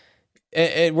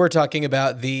 we're talking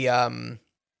about the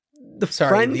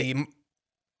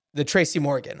Tracy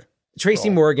Morgan.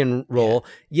 Morgan role.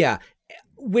 Yeah.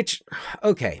 Which,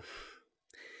 okay.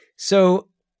 So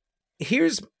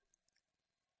here's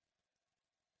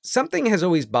something has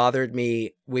always bothered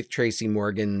me with Tracy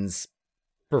Morgan's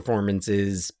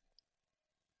performances.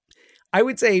 I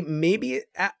would say maybe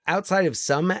outside of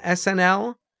some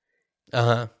SNL,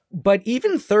 but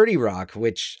even 30 Rock,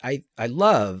 which I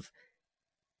love.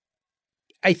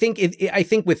 I think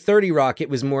with 30 Rock, it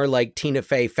was more like Tina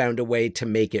Fey found a way to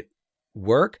make it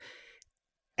work.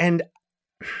 And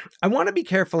I want to be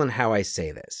careful in how I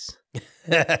say this.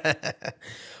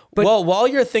 But, well, while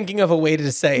you're thinking of a way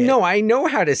to say it. No, I know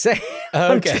how to say it.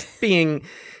 Okay. I'm just being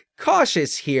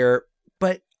cautious here.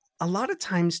 But a lot of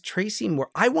times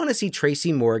I want to see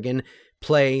Tracy Morgan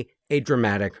play a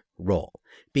dramatic role,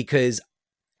 because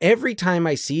every time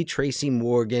I see Tracy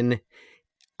Morgan,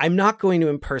 I'm not going to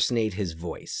impersonate his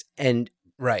voice. And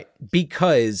Right.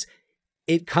 because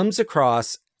it comes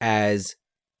across as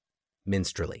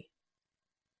minstrelly.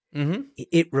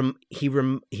 Mm-hmm.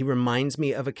 He reminds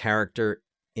me of a character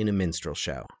in a minstrel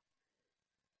show.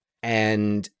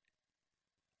 And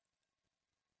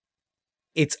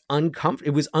it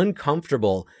was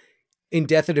uncomfortable in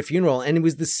Death at a Funeral. And it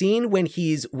was the scene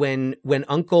when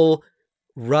Uncle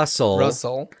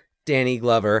Russell, Danny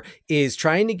Glover, is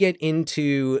trying to get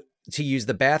to use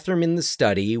the bathroom in the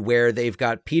study where they've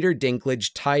got Peter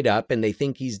Dinklage tied up and they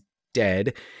think he's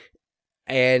dead.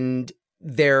 And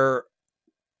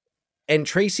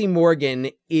Tracy Morgan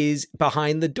is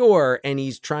behind the door and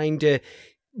he's trying to,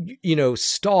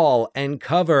 stall and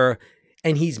cover,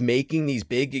 and he's making these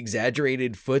big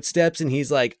exaggerated footsteps and he's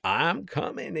like, I'm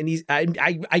coming. And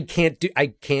I can't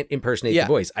impersonate the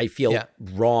voice. I feel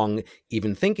wrong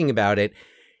even thinking about it.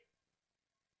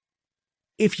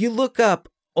 If you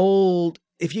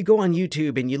go on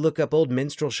YouTube and you look up old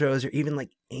minstrel shows, or even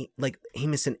like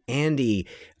Amos and Andy,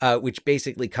 which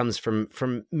basically comes from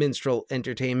minstrel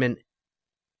entertainment,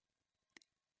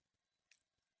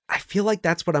 I feel like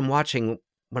that's what I'm watching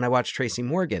when I watch Tracy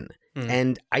Morgan.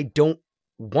 And I don't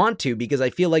want to, because I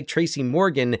feel like Tracy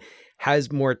Morgan has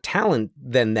more talent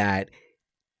than that.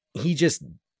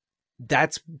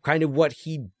 That's kind of what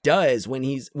he does when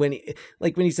he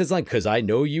says like, 'cause I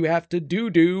know you have to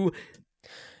do.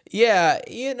 Yeah.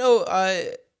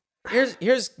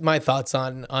 Here's my thoughts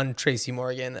on Tracy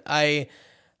Morgan. I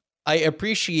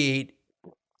appreciate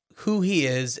who he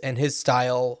is and his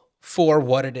style for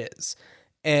what it is.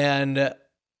 And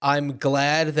I'm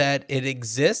glad that it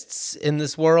exists in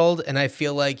this world. And I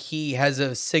feel like he has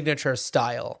a signature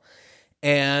style.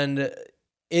 And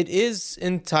it is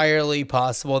entirely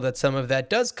possible that some of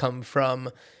that does come from,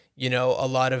 a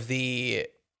lot of the,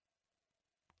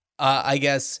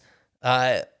 less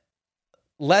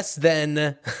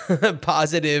than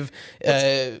positive,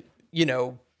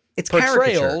 it's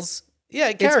portrayals.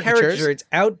 Yeah, caricatures. It's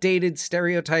outdated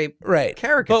stereotype, right?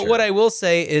 Caricature. But what I will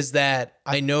say is that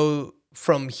I know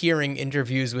from hearing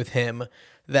interviews with him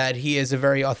that he is a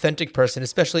very authentic person,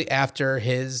 especially after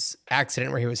his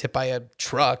accident where he was hit by a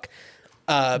truck.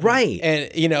 Right.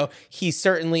 And, he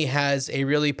certainly has a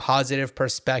really positive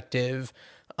perspective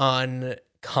on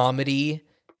comedy.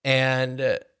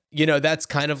 And, that's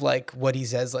kind of like what he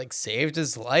says, like, saved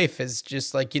his life, is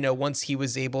just like, once he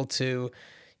was able to,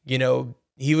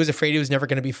 he was afraid he was never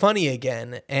going to be funny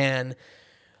again. And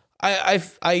I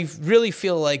really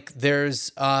feel like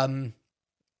there's a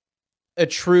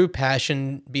true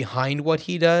passion behind what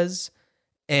he does.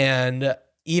 And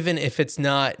even if it's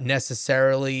not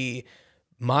necessarily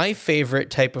my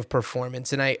favorite type of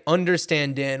performance, and I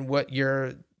understand, Dan, what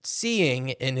you're seeing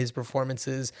in his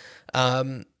performances,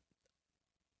 I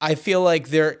feel like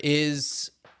there is,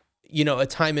 a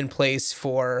time and place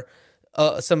for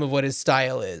some of what his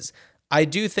style is. I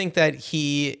do think that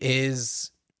he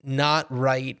is not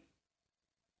right,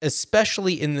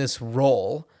 especially in this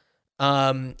role.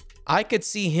 I could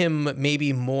see him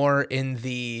maybe more in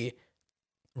the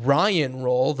Ryan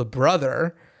role, the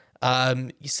brother,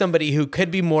 somebody who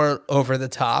could be more over the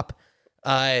top.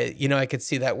 I could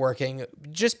see that working,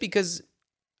 just because,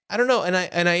 I don't know.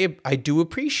 And I do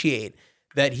appreciate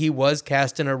that he was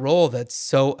cast in a role that's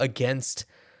so against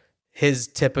his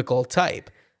typical type.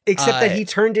 Except that he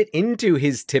turned it into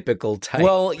his typical type.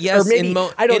 Well, yes, or maybe,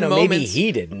 I don't know, moments, maybe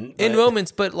he didn't. In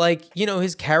moments, but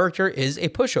his character is a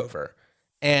pushover.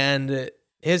 And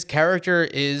his character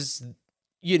is,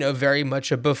 very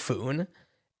much a buffoon.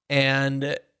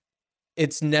 And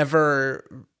it's never,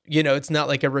 it's not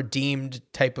like a redeemed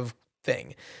type of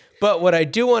thing. But what I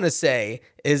do want to say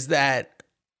is that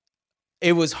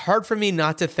it was hard for me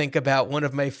not to think about one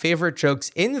of my favorite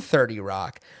jokes in 30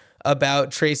 Rock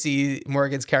about Tracy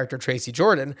Morgan's character, Tracy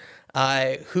Jordan,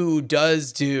 who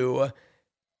does do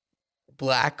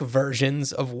black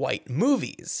versions of white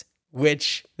movies,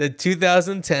 which the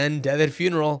 2010 Death at a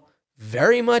Funeral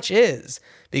very much is,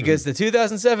 because the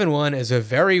 2007 one is a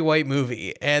very white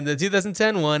movie, and the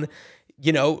 2010 one,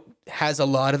 has a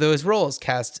lot of those roles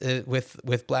cast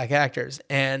with black actors.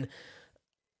 And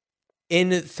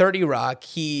in 30 Rock,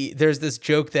 there's this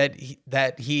joke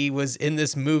that he was in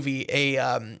this movie,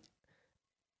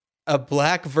 a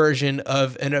black version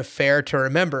of An Affair to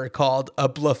Remember called A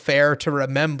Blaffair to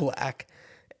Rememblack.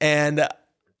 And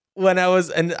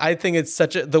I think it's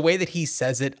the way that he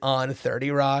says it on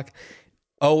 30 Rock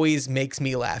always makes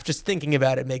me laugh. Just thinking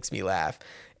about it makes me laugh.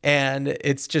 And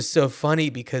it's just so funny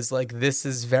because this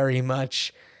is very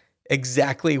much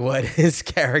exactly what his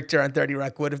character on 30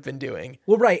 Rock would have been doing.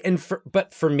 Well, right.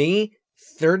 But for me,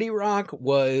 30 Rock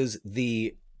was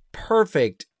the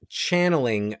perfect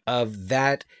channeling of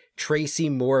that Tracy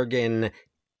Morgan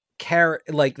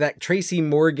that Tracy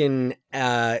Morgan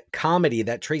comedy,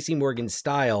 that Tracy Morgan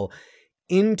style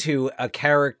into a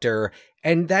character.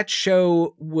 And that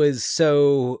show was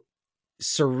so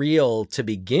surreal to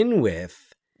begin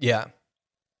with. Yeah.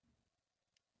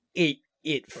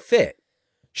 It fit.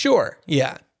 Sure.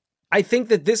 Yeah. I think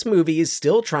that this movie is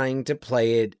still trying to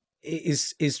play it,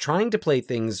 is trying to play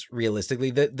things realistically.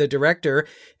 The director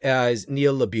is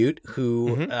Neil LaBute,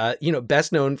 who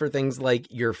best known for things like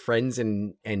Your Friends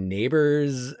and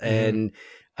Neighbors and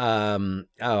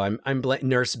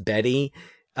Nurse Betty.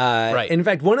 Right. In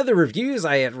fact, one of the reviews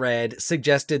I had read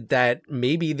suggested that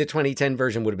maybe the 2010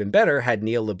 version would have been better had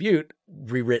Neil LaBute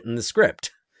rewritten the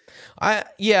script.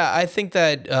 I think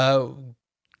that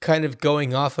kind of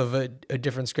going off of a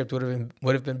different script would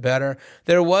have been better.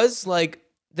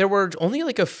 There were only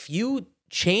like a few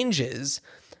changes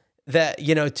that,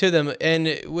 to them.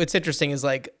 And what's interesting is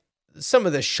like some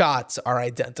of the shots are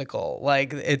identical.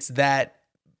 Like it's that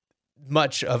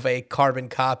much of a carbon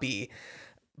copy.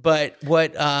 But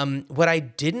what I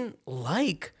didn't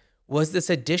like was this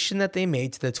addition that they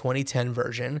made to the 2010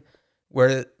 version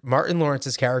where Martin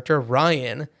Lawrence's character,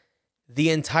 Ryan, the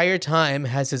entire time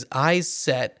has his eyes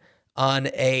set on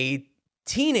a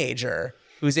teenager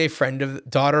who's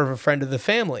daughter of a friend of the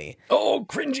family. Oh,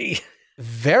 cringy.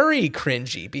 Very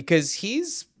cringy because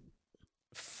he's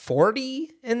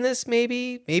 40 in this,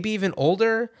 maybe even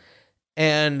older.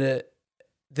 And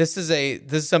this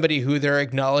is somebody who they're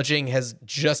acknowledging has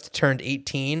just turned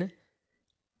 18.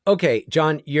 Okay,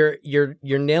 John, you're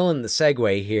nailing the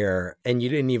segue here, and you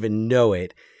didn't even know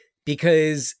it,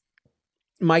 because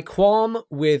my qualm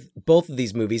with both of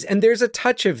these movies, and there's a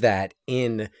touch of that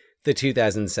in the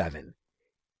 2007.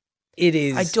 It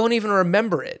is. I don't even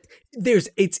remember it.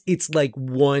 It's like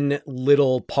one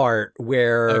little part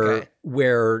where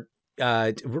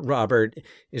Robert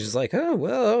is just like, oh,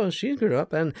 well, she grew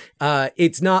up. And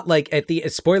it's not like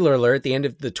spoiler alert, at the end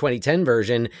of the 2010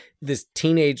 version, this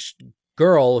teenage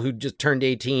girl who just turned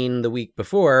 18 the week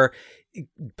before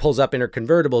pulls up in her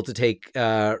convertible to take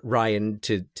Ryan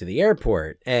to the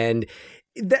airport. And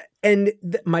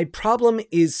my problem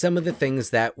is some of the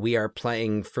things that we are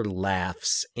playing for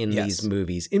laughs in these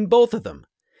movies, in both of them.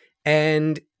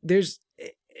 And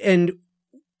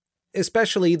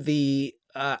especially the,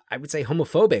 I would say,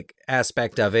 homophobic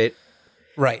aspect of it.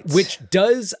 Right. Which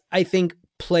does, I think,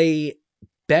 play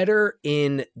better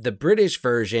in the British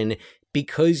version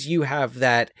because you have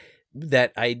that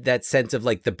sense of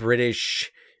like the British,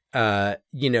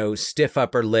 stiff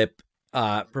upper lip.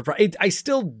 I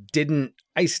still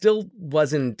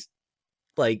wasn't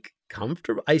like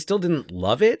comfortable. I still didn't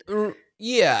love it.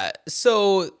 Yeah.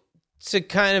 So to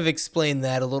kind of explain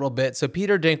that a little bit. So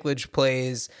Peter Dinklage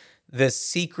plays the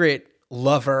secret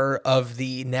lover of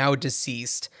the now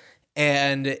deceased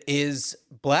and is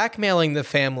blackmailing the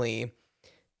family,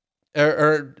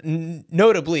 or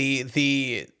notably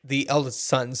the eldest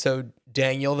son. So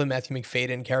Daniel, the Matthew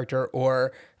McFadyen character,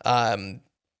 or I'm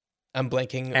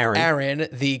blanking, Aaron,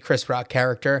 the Chris Rock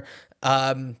character,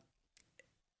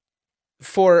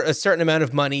 for a certain amount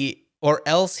of money, or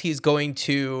else he's going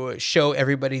to show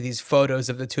everybody these photos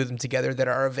of the two of them together that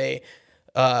are of an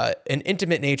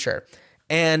intimate nature.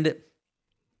 And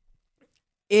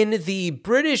in the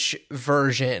British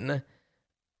version,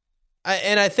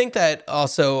 I think that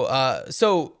also,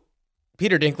 so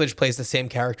Peter Dinklage plays the same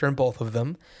character in both of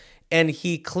them, and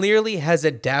he clearly has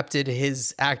adapted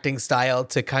his acting style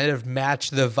to kind of match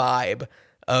the vibe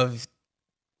of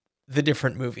the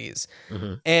different movies.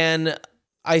 Mm-hmm. And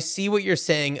I see what you're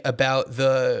saying about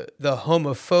the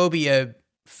homophobia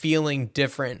feeling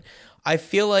different. I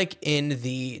feel like in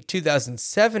the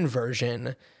 2007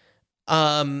 version,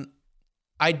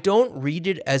 I don't read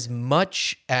it as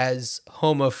much as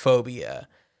homophobia,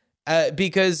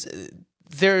 because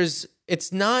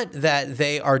it's not that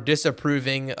they are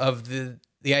disapproving of the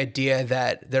idea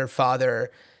that their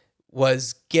father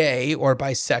was gay or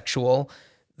bisexual.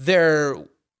 The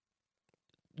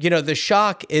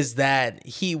shock is that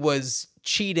he was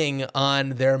cheating on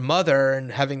their mother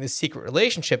and having this secret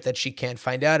relationship that she can't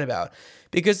find out about.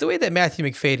 Because the way that Matthew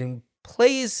McFadyen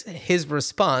plays his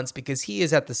response, because he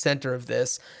is at the center of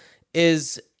this,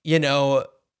 is,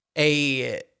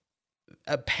 a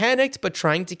panicked but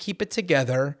trying to keep it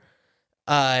together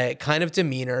kind of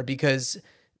demeanor, because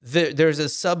there's a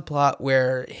subplot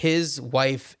where his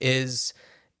wife is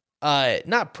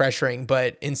not pressuring,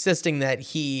 but insisting that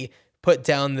he put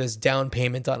down this down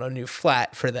payment on a new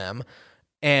flat for them.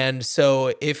 And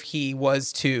so if he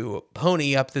was to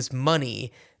pony up this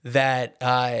money that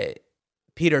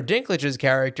Peter Dinklage's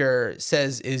character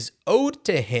says is owed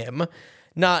to him,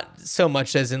 not so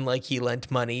much as in like he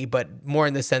lent money, but more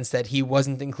in the sense that he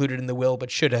wasn't included in the will but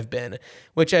should have been,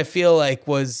 which I feel like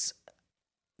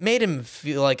made him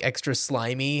feel like extra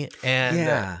slimy.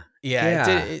 And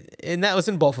and that was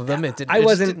in both of them.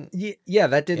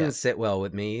 That didn't sit well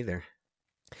with me either.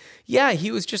 Yeah, he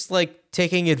was just like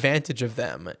taking advantage of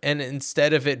them. And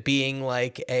instead of it being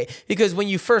like because when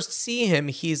you first see him,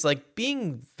 he's like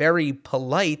being very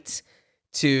polite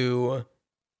to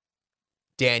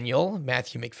Daniel,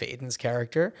 Matthew McFadden's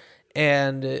character,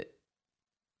 and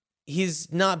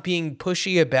he's not being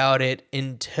pushy about it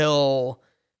until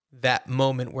that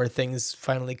moment where things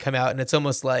finally come out. And it's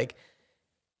almost like,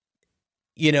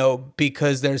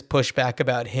 because there's pushback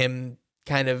about him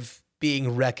kind of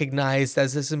being recognized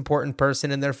as this important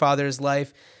person in their father's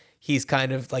life, he's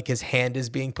kind of like his hand is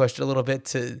being pushed a little bit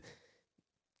to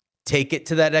take it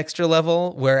to that extra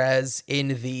level. Whereas in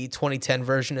the 2010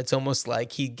 version, it's almost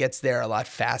like he gets there a lot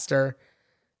faster.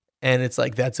 And it's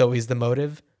like, that's always the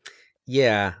motive.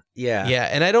 Yeah.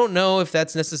 And I don't know if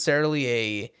that's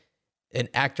necessarily an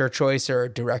actor choice or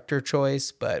a director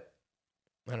choice, but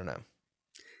I don't know.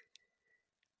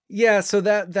 Yeah, so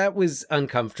that was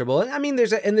uncomfortable. I mean,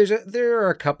 there are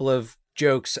a couple of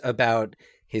jokes about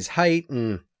his height,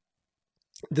 and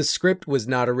the script was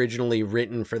not originally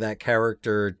written for that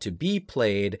character to be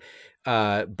played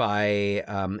by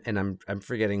and I'm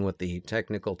forgetting what the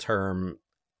technical term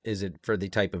is. It for the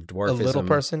type of dwarfism. A little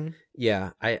person? Yeah,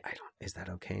 I don't. Is that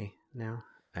okay now?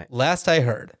 Last I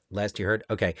heard. Last you heard?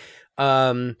 Okay.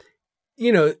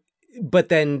 But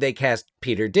then they cast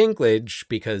Peter Dinklage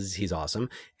because he's awesome,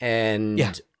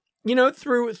 and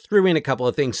threw in a couple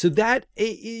of things. So that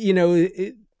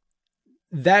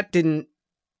that didn't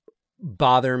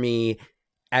bother me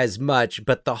as much.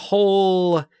 But the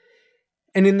whole,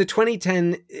 and in the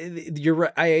 2010, you're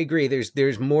right. I agree.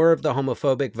 There's more of the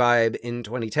homophobic vibe in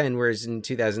 2010, whereas in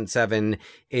 2007,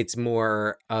 it's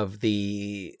more of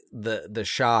the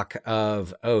shock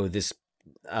of, oh, this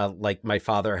like my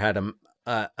father had a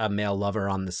male lover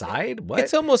on the side. What?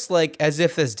 It's almost like as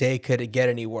if this day could get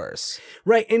any worse.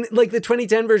 Right. And like the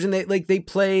 2010 version, they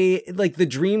play like the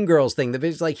Dreamgirls thing.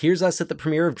 It's like, here's us at the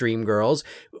premiere of Dreamgirls,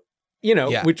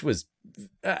 which was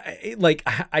like,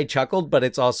 I chuckled, but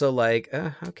it's also like,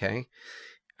 okay.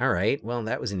 All right. Well,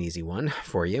 that was an easy one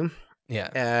for you.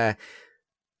 Yeah.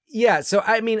 So,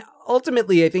 I mean,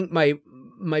 ultimately, I think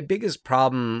my biggest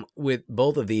problem with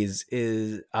both of these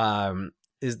is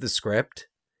the script.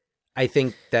 I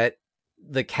think that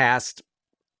the cast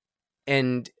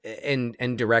and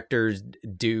directors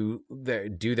do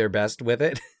their best with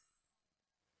it.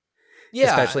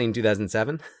 Yeah. Especially in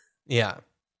 2007. Yeah.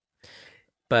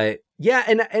 But yeah,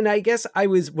 and I guess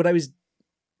another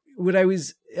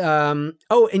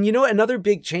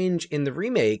big change in the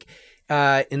remake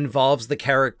involves the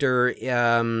character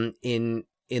in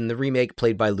the remake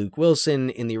played by Luke Wilson,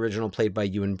 in the original played by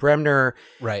Ewan Bremner.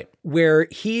 Right. Where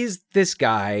he's this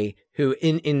guy who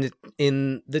in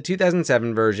the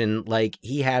 2007 version, like,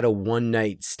 he had a one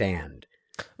night stand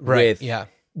with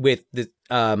the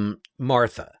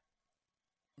Martha.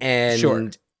 And sure.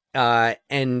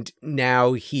 And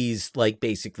now he's like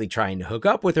basically trying to hook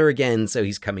up with her again, so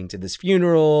he's coming to this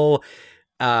funeral.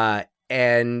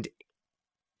 And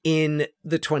in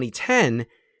the 2010,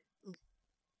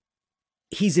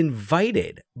 he's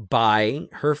invited by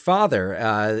her father.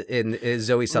 And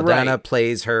Zoe Saldana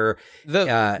plays her.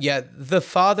 The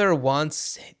father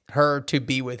wants her to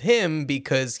be with him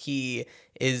because he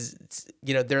is,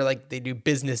 they're like, they do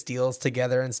business deals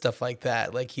together and stuff like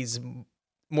that. Like, he's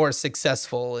more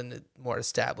successful and more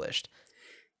established.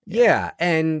 Yeah.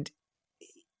 And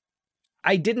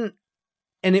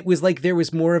it was like there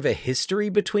was more of a history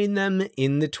between them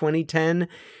in the 2010,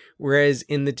 whereas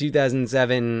in the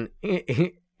 2007,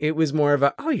 it was more of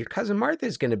a, oh, your cousin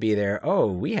Martha's going to be there.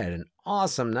 Oh, we had an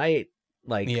awesome night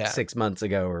 6 months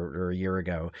ago or a year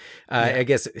ago. I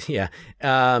guess, yeah.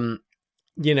 Oh,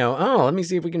 let me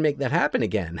see if we can make that happen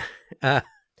again.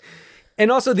 And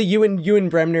also the Ewan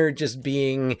Bremner just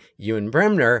being Ewan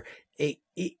Bremner,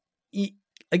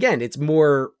 again, it's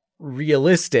more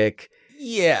realistic.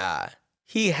 Yeah.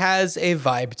 He has a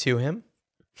vibe to him.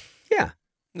 Yeah.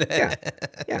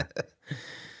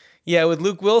 Yeah, with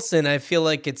Luke Wilson, I feel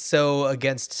like it's so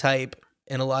against type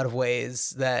in a lot of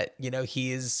ways that,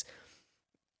 he's,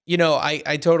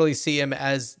 I totally see him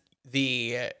as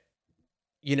the,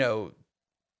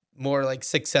 more like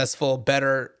successful,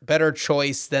 better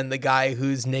choice than the guy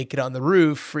who's naked on the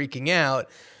roof freaking out.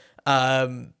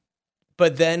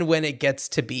 But then when it gets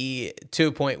to be to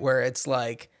a point where it's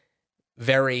like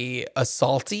very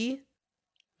assaulty,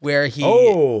 where he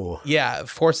Oh,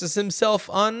 forces himself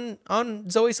on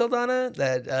Zoe Saldana.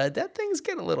 That thing's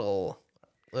getting a little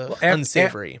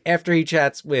unsavory. After he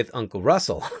chats with Uncle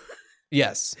Russell.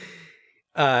 Yes.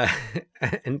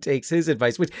 And takes his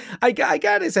advice, which I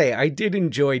gotta say, I did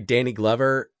enjoy Danny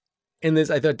Glover in this.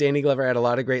 I thought Danny Glover had a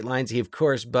lot of great lines. He, of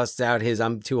course, busts out his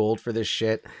 "I'm too old for this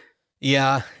shit."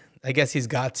 Yeah, I guess he's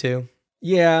got to.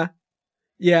 Yeah,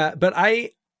 but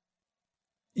I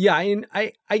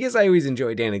guess I always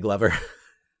enjoy Danny Glover,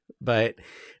 but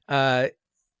yeah.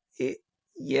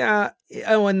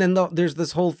 Oh, and then there's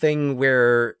this whole thing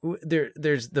where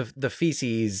there's the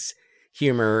feces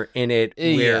humor in it,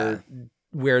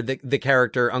 where the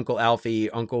character Uncle Alfie,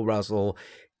 Uncle Russell,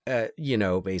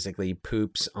 basically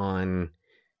poops on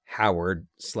Howard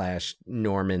 /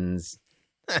 Norman's.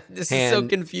 This hand. is so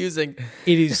confusing.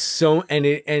 It is so, and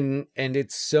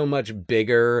it's so much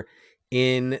bigger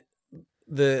in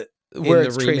the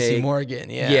it's remake. Tracy Morgan.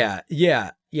 Yeah.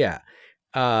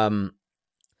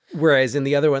 Whereas in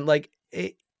the other one, like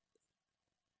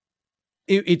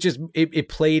it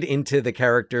played into the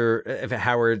character of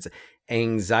Howard's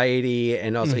anxiety,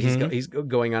 and also he's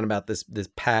going on about this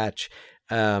patch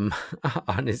on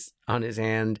his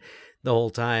hand the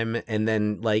whole time, and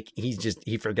then like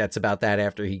he forgets about that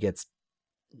after he gets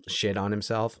shit on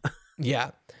himself.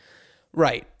 Yeah,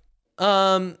 right.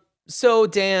 So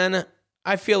Dan,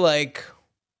 I feel like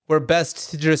we're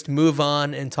best to just move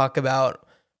on and talk about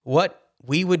what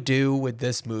we would do with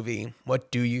this movie.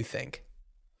 What do you think?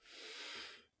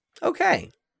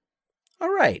 Okay.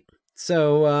 All right.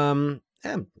 So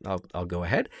I'll go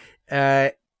ahead.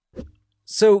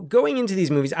 So going into these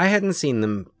movies, I hadn't seen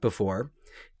them before,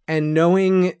 and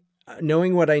knowing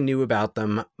what I knew about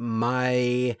them,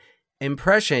 my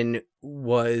impression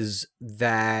was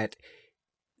that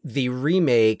the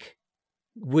remake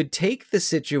would take the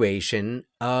situation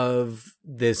of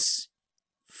this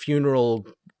funeral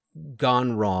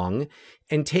gone wrong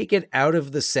and take it out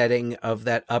of the setting of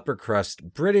that upper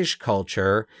crust British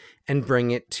culture and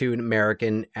bring it to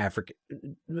an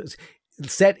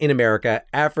set in America,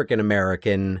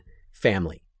 African-American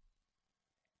family.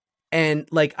 And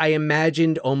like, I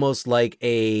imagined almost like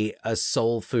a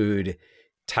soul food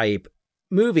type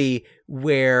movie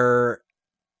where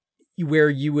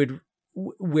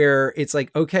it's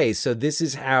like, okay, so this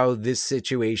is how this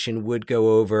situation would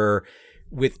go over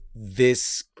with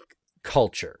this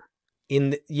culture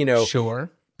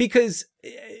Sure. because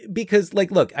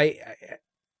like, look,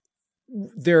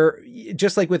 they're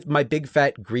just like with My Big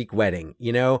Fat Greek Wedding,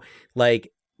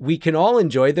 like we can all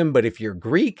enjoy them, but if you're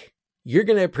Greek, you're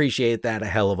going to appreciate that a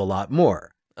hell of a lot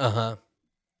more.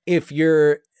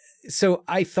 So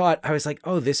I thought, I was like,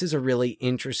 oh, this is a really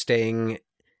interesting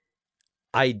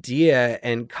idea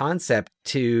and concept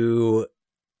to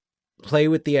play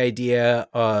with the idea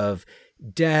of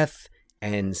death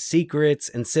and secrets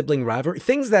and sibling rivalry,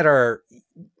 things that are,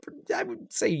 I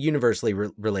would say, universally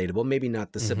relatable. Maybe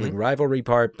not the sibling rivalry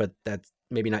part, but that's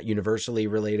maybe not universally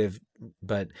relatable,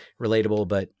 but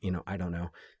I don't know,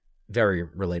 very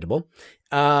relatable.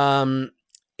 And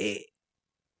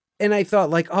I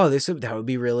thought like, oh, that would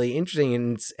be really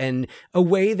interesting, and a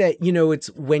way that,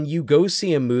 it's when you go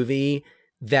see a movie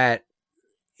that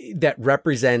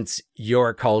represents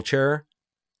your culture,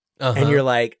 and you're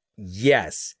like,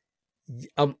 yes,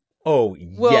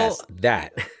 yes,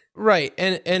 that. Right.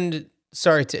 And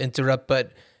sorry to interrupt,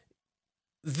 but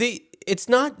it's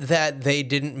not that they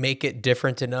didn't make it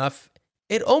different enough.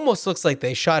 It almost looks like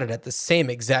they shot it at the same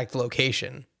exact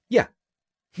location. Yeah.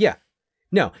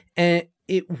 No. And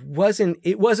it wasn't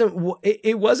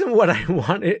what I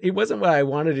wanted. It wasn't what I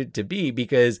wanted it to be,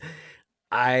 because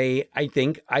I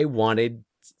think I wanted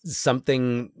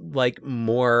something like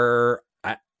more.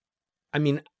 I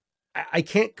mean, I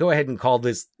can't go ahead and call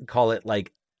it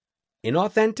like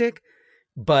inauthentic,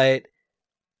 but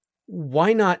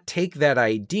why not take that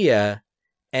idea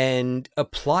and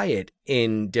apply it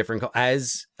in different,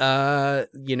 as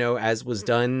was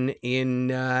done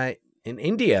in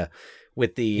India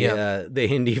with the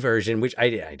Hindi version, which I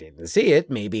didn't see it.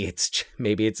 Maybe it's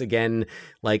again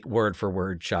like word for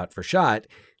word, shot for shot.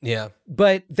 Yeah.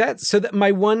 But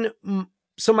my one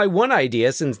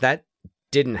idea, since that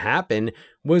didn't happen,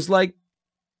 was like,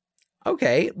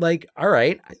 okay, like, all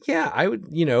right, yeah, I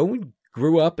would, we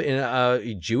grew up in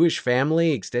a Jewish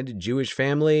family, extended Jewish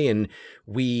family, and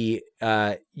we,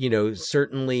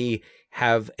 certainly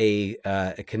have a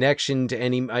connection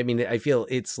to I feel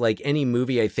it's like any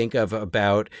movie I think of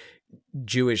about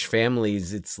Jewish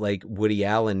families, it's like Woody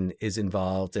Allen is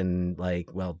involved, and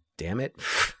like, well, damn it,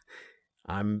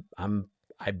 I'm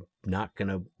not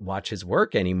gonna watch his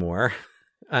work anymore.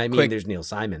 I mean, there's Neil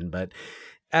Simon, but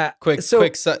Quick So-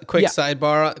 quick yeah.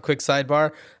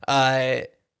 sidebar.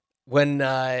 When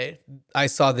I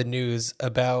saw the news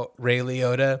about Ray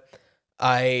Liotta,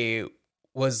 I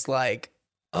was like,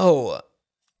 "Oh,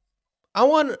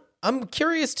 I'm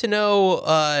curious to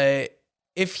know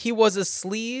if he was a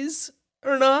sleaze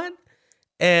or not."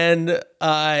 And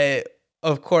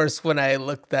of course, when I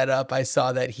looked that up, I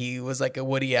saw that he's like a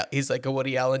Woody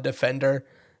Allen defender,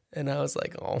 and I was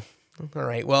like, "Oh, all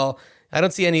right. Well, I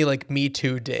don't see any like Me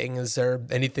Too dings or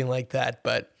anything like that,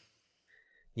 but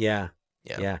Yeah.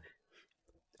 yeah. Yeah.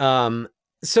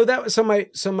 So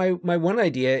my one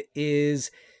idea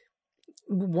is,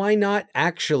 why not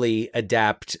actually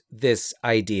adapt this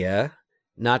idea,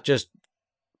 not just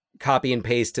copy and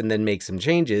paste and then make some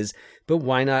changes, but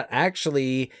why not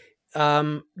actually,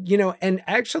 and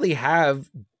actually have,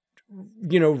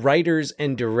 writers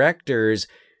and directors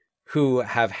who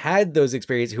have had those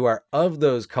experiences, who are of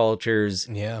those cultures,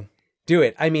 Yeah. do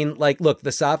it. I mean, like, look,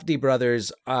 the Safdie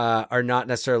brothers are not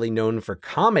necessarily known for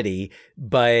comedy,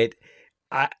 but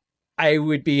I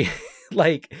would be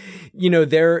like,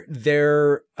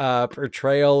 their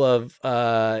portrayal of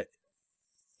of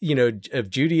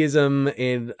Judaism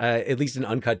in at least in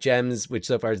Uncut Gems, which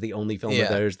so far is the only film of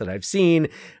theirs that I've seen.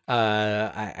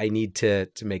 I need to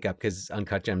make up, because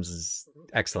Uncut Gems is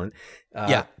excellent.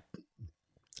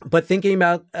 But thinking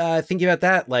about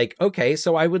that, like, okay,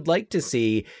 so I would like to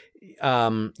see,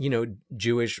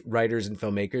 Jewish writers and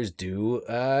filmmakers do,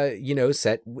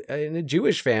 set in a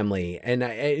Jewish family, and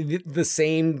the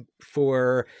same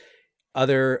for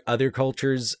other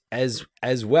cultures as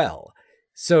well.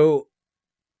 So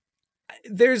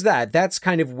there's that. That's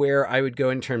kind of where I would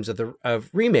go in terms of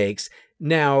remakes.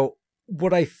 Now,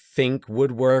 what I think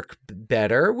would work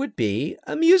better would be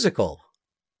a musical.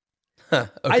 Okay.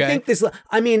 I think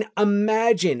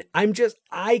imagine,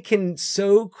 I can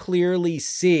so clearly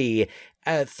see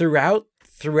throughout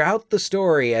the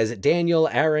story, as Daniel,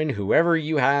 Aaron, whatever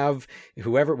you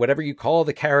call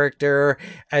the character,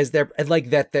 as they're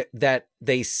like that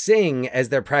they sing as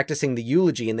they're practicing the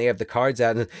eulogy, and they have the cards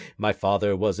out, and my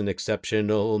father was an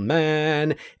exceptional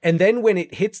man. And then when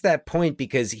it hits that point,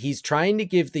 because he's trying to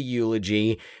give the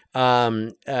eulogy,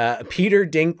 Peter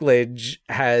Dinklage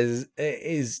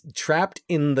is trapped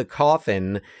in the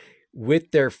coffin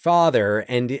with their father,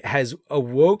 and has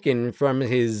awoken from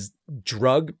his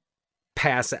drug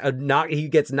pass. He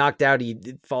gets knocked out. He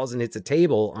falls and hits a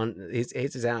table hits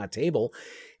his head on a table.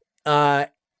 And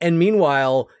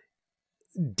meanwhile,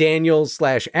 Daniel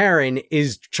 / Aaron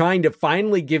is trying to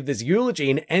finally give this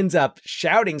eulogy and ends up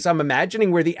shouting. So I'm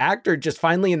imagining where the actor just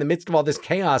finally, in the midst of all this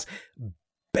chaos,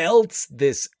 belts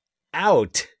this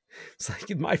out. It's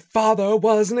like, my father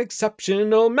was an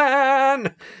exceptional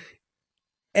man.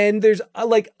 And there's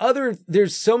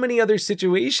so many other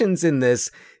situations in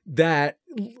this that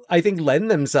I think lend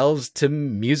themselves to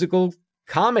musical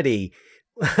comedy.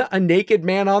 A naked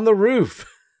man on the roof.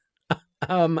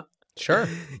 Sure.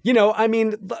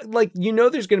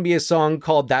 There's going to be a song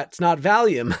called "That's Not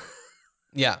Valium."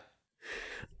 Yeah.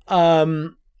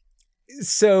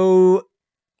 So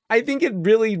I think it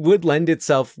really would lend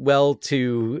itself well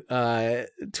to a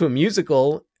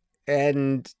musical,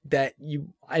 and that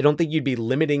I don't think you'd be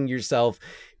limiting yourself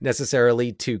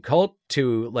necessarily to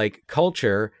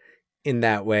culture in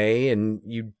that way, and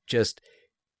you just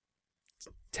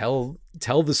tell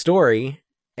the story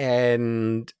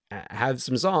and have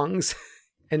some songs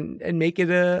and make it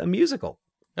a musical.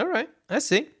 All right. I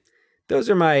see.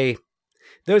 Those are my,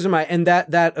 and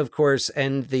that of course,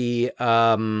 and the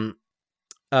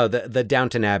the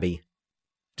Downton Abbey.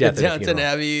 Downton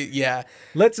Abbey, yeah.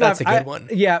 That's a good one.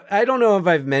 Yeah, I don't know if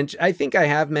I've mentioned. I think I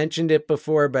have mentioned it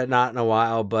before, but not in a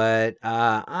while. But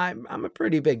I'm a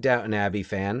pretty big Downton Abbey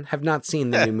fan. Have not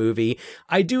seen the new movie.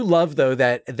 I do love, though,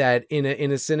 that in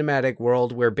a cinematic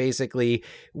world where basically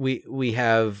we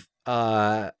have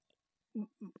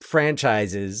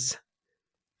franchises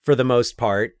for the most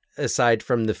part, aside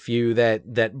from the few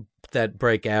that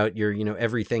break out. Your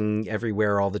Everything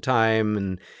Everywhere All the Time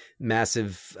and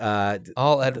massive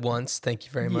All at Once. Thank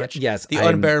you very much. Yes, The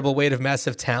Unbearable Weight of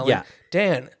Massive Talent. Yeah.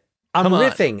 Dan, I'm come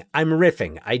on.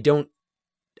 riffing. I don't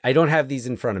have these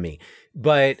in front of me,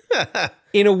 but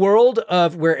in a world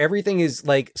of where everything is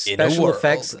like special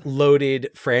effects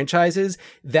loaded franchises,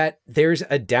 that there's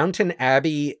a Downton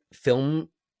Abbey film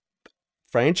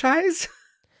franchise.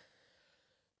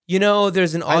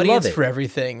 There's an audience for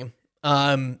everything.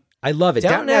 I love it.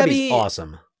 Downton Abbey's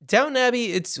awesome. Downton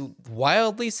Abbey, it's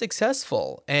wildly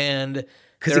successful, and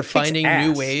they're finding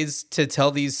new ways to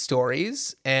tell these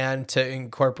stories and to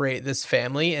incorporate this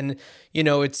family. And,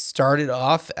 it started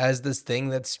off as this thing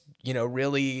that's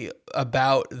really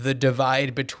about the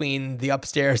divide between the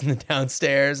upstairs and the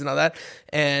downstairs and all that,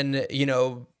 and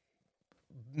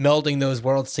melding those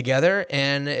worlds together,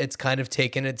 and it's kind of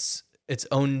taken its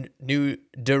own new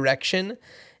direction.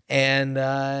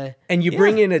 And you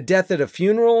bring in A Death at a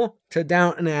Funeral to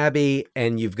Downton Abbey,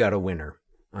 and you've got a winner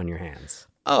on your hands.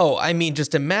 Oh, I mean,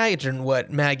 just imagine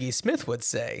what Maggie Smith would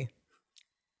say.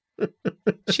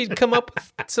 She'd come up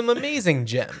with some amazing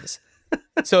gems.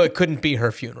 So it couldn't be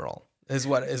her funeral, is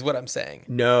what I'm saying.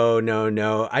 No.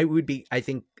 I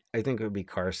think it would be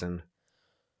Carson.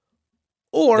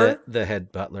 Or the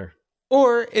head butler.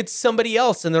 Or it's somebody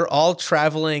else, and they're all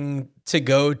traveling to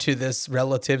go to this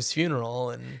relative's funeral.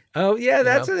 And oh yeah,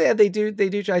 that's what they do. They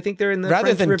do. I think they're in the rather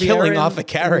French than Riviera killing off a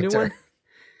character.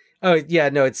 Oh yeah,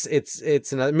 no,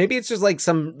 it's another. Maybe it's just like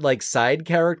some like side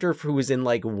character who was in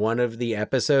like one of the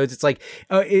episodes. It's like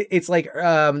Paul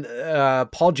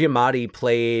Giamatti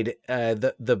played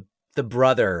the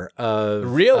brother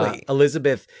of really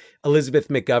Elizabeth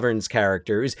McGovern's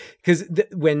character, because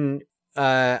when.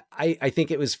 I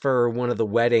think it was for one of the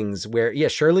weddings where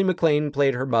Shirley MacLaine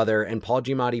played her mother and Paul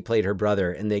Giamatti played her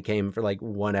brother, and they came for like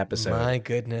one episode. My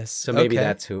goodness. So maybe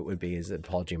that's who it would be, is it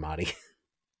Paul Giamatti?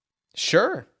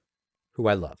 Sure. Who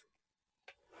I love.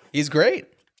 He's great.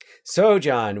 So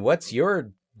John, what's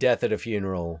your death at a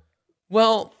funeral?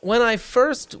 Well, when I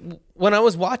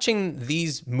was watching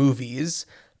these movies,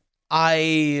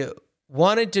 I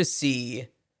wanted to see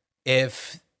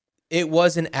if it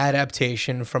was an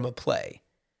adaptation from a play,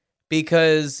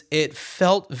 because it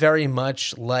felt very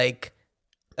much like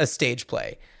a stage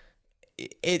play.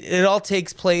 It all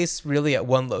takes place really at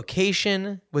one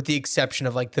location, with the exception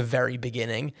of like the very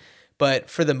beginning. But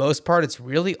for the most part, it's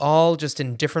really all just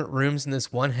in different rooms in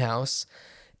this one house.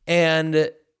 And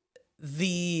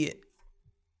the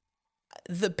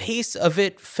pace of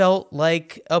it felt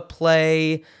like a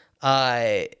play.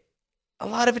 A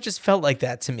lot of it just felt like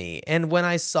that to me. And when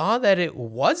I saw that it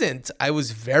wasn't, I was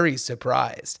very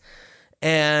surprised.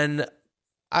 And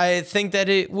I think that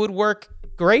it would work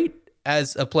great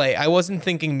as a play. I wasn't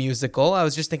thinking musical. I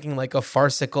was just thinking like a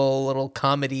farcical little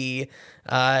comedy,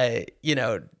 a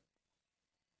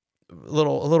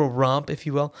little romp, if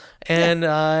you will. And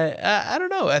I don't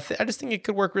know. I just think it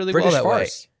could work really British well that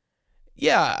farce. way.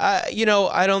 Yeah,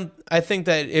 I think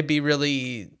that it'd be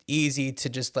really easy to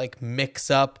just like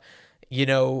mix up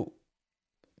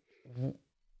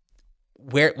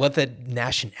what the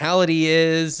nationality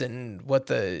is and what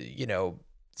the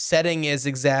setting is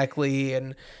exactly,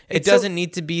 and it doesn't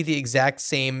need to be the exact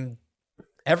same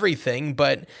everything,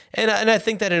 but and I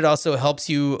think that it also helps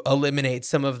you eliminate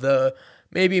some of the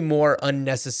maybe more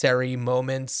unnecessary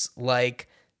moments. Like,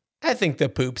 I think the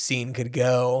poop scene could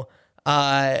go.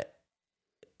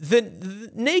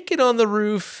 The naked on the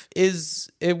roof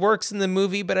it works in the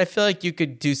movie, but I feel like you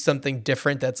could do something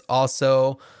different that's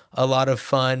also a lot of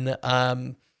fun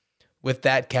with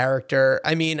that character.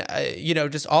 I mean,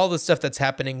 just all the stuff that's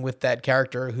happening with that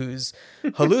character who's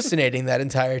hallucinating that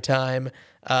entire time.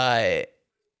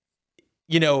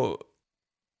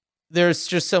 There's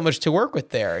just so much to work with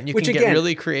there, and you can get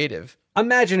really creative.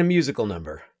 Imagine a musical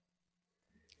number.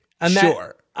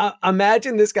 Sure.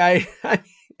 Imagine this guy. I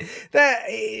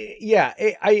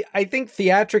think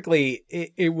theatrically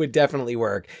it would definitely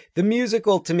work. The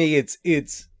musical, to me,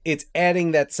 it's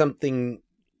adding that something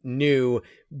new,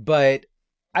 but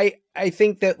I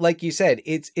think that, like you said,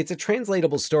 it's a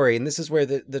translatable story, and this is where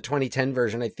the 2010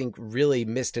 version, I think, really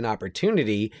missed an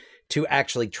opportunity to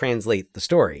actually translate the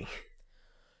story.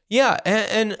 Yeah,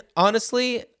 and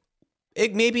honestly,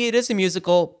 maybe it is a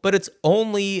musical, but it's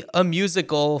only a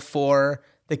musical for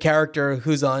the character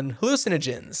who's on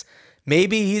hallucinogens.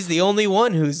 Maybe he's the only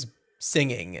one who's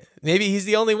singing. Maybe he's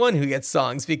the only one who gets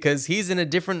songs because he's in a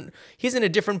different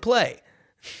play.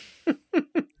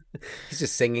 He's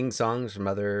just singing songs from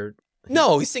other...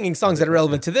 No, he's singing songs that are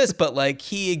relevant to this, but like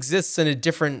he exists in a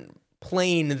different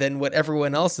plane than what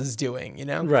everyone else is doing,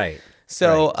 Right.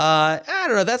 So I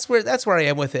don't know. That's where I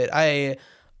am with it. I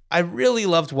really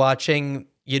loved watching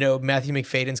Matthew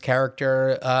McFadden's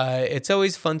character. It's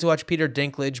always fun to watch Peter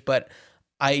Dinklage, but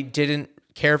I didn't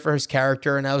care for his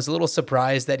character, and I was a little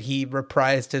surprised that he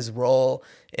reprised his role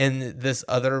in this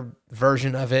other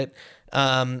version of it.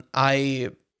 I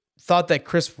thought that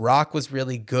Chris Rock was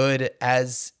really good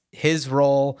as his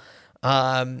role.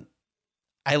 I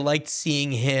liked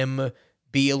seeing him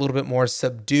be a little bit more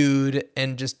subdued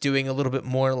and just doing a little bit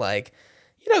more like,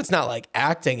 it's not like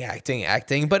acting,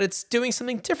 but it's doing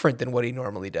something different than what he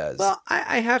normally does. Well,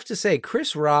 I have to say,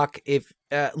 Chris Rock, if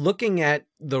looking at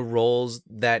the roles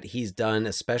that he's done,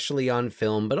 especially on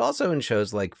film, but also in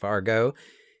shows like Fargo,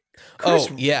 Chris,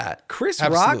 yeah. Chris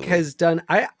Absolutely. Rock has done.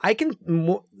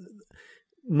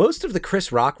 Most of the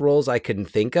Chris Rock roles I can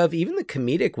think of, even the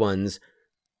comedic ones,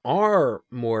 are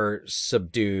more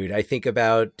subdued. I think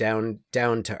about Down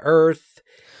to Earth.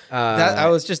 I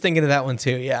was just thinking of that one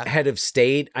too. Yeah. Head of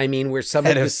State. I mean, where some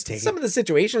of the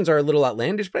situations are a little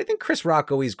outlandish, but I think Chris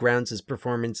Rock always grounds his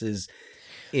performances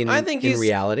in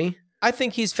reality. I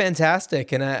think he's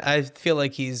fantastic, and I feel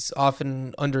like he's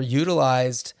often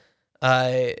underutilized.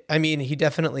 I mean, he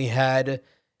definitely had,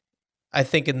 I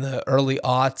think, in the early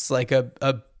aughts, like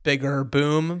a bigger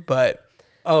boom, but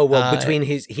between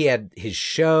he had his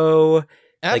show,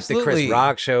 absolutely. like the Chris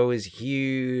Rock show is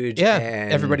huge. Yeah,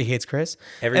 and everybody hates Chris.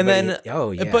 Everybody,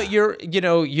 but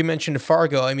you mentioned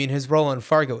Fargo. I mean, his role on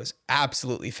Fargo was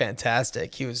absolutely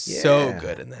fantastic. He was so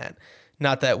good in that.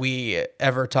 Not that we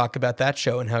ever talk about that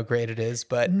show and how great it is,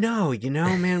 but no,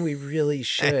 man, we really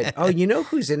should. Oh, you know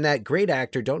who's in that? Great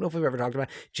actor. Don't know if we've ever talked about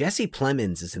it. Jesse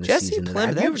Plemons is in a season of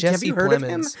that. Have you heard of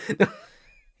him?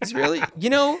 He's really,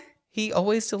 he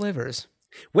always delivers.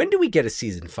 When do we get a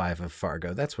season 5 of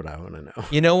Fargo? That's what I want to know.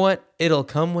 You know what? It'll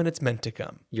come when it's meant to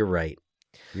come. You're right.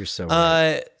 You're so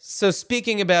right. So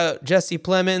speaking about Jesse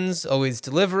Plemons always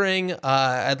delivering,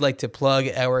 I'd like to plug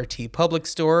our TeePublic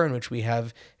store, in which we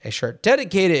have a shirt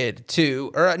dedicated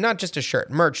to, or not just a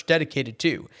shirt, merch dedicated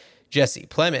to Jesse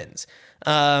Plemons.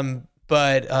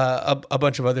 But a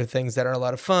bunch of other things that are a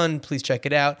lot of fun. Please check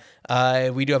it out.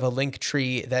 We do have a link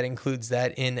tree that includes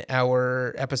that in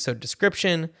our episode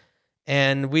description.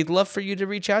 And we'd love for you to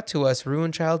reach out to us,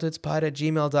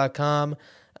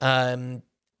 ruinchildhoodspod@gmail.com.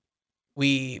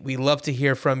 We love to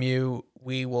hear from you.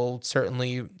 We will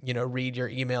certainly, read your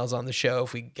emails on the show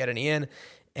if we get any in.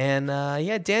 And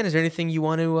Dan, is there anything you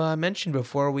want to mention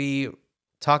before we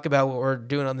talk about what we're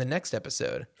doing on the next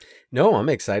episode? No, I'm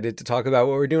excited to talk about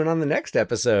what we're doing on the next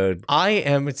episode. I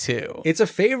am too. It's a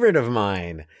favorite of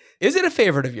mine. Is it a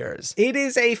favorite of yours? It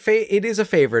is a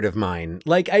favorite of mine.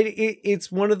 Like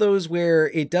it's one of those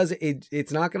where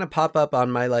it's not going to pop up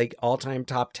on my like all-time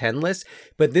top 10 list,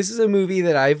 but this is a movie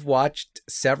that I've watched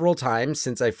several times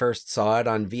since I first saw it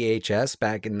on VHS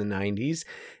back in the 90s.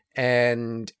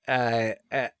 And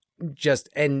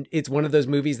and it's one of those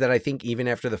movies that I think even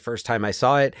after the first time I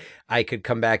saw it, I could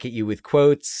come back at you with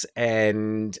quotes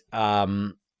and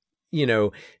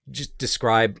just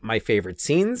describe my favorite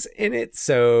scenes in it.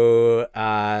 So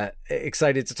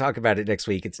excited to talk about it next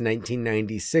week. It's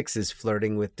 1996's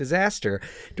Flirting with Disaster,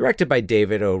 directed by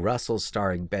David O. Russell,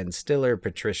 starring Ben Stiller,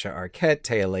 Patricia Arquette,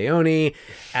 Téa Leoni,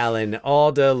 Alan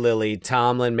Alda, Lily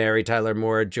Tomlin, Mary Tyler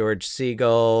Moore, George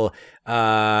Segal,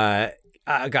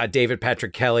 David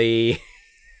Patrick Kelly.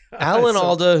 Alan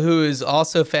Alda, who is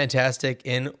also fantastic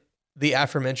in the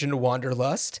aforementioned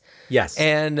Wanderlust. Yes.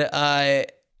 And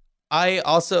I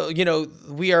also,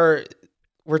 we're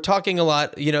talking a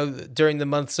lot, during the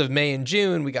months of May and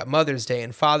June. We got Mother's Day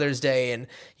and Father's Day, and,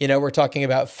 we're talking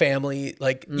about family,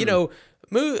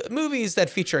 movies that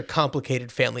feature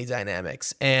complicated family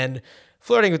dynamics. And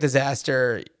Flirting with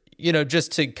Disaster,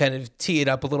 just to kind of tee it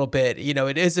up a little bit,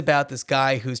 it is about this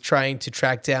guy who's trying to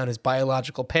track down his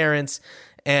biological parents,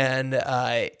 and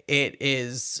it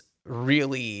is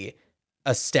really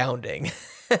astounding.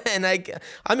 And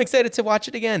I'm excited to watch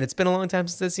it again. It's been a long time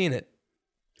since I've seen it.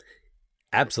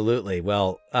 Absolutely.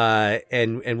 Well,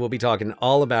 and we'll be talking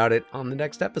all about it on the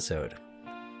next episode.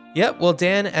 Yep. Well,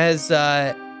 Dan, as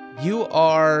you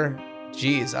are,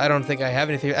 I don't think I have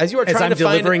anything. As you are trying to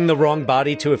delivering the wrong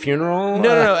body to a funeral.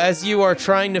 No. As you are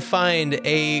trying to find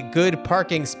a good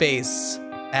parking space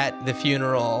at the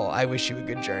funeral, I wish you a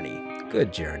good journey.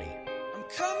 Good journey. I'm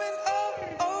coming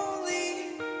up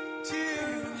only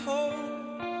to hold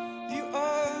you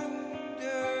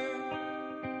under,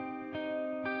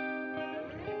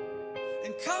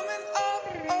 and coming up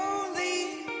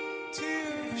only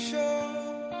to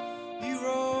show you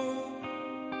wrong,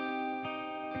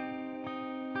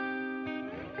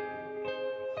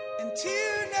 and to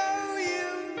know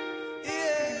you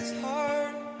is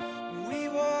hard. We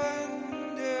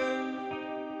wonder.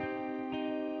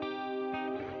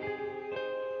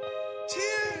 To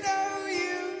know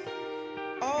you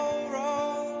all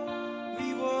wrong,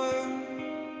 we were.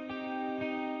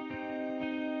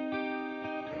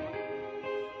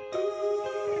 Ooh.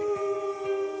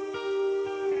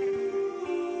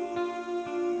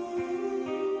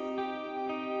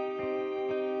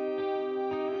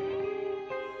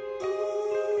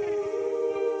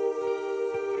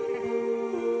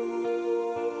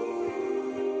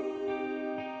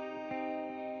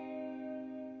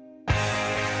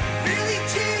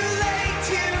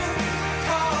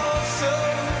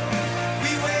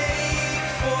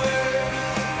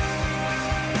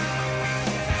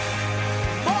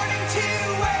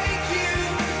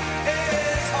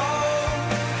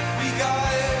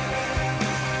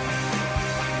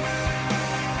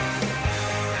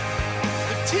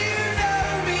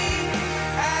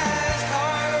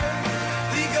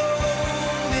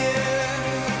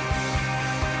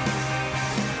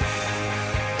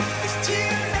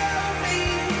 Till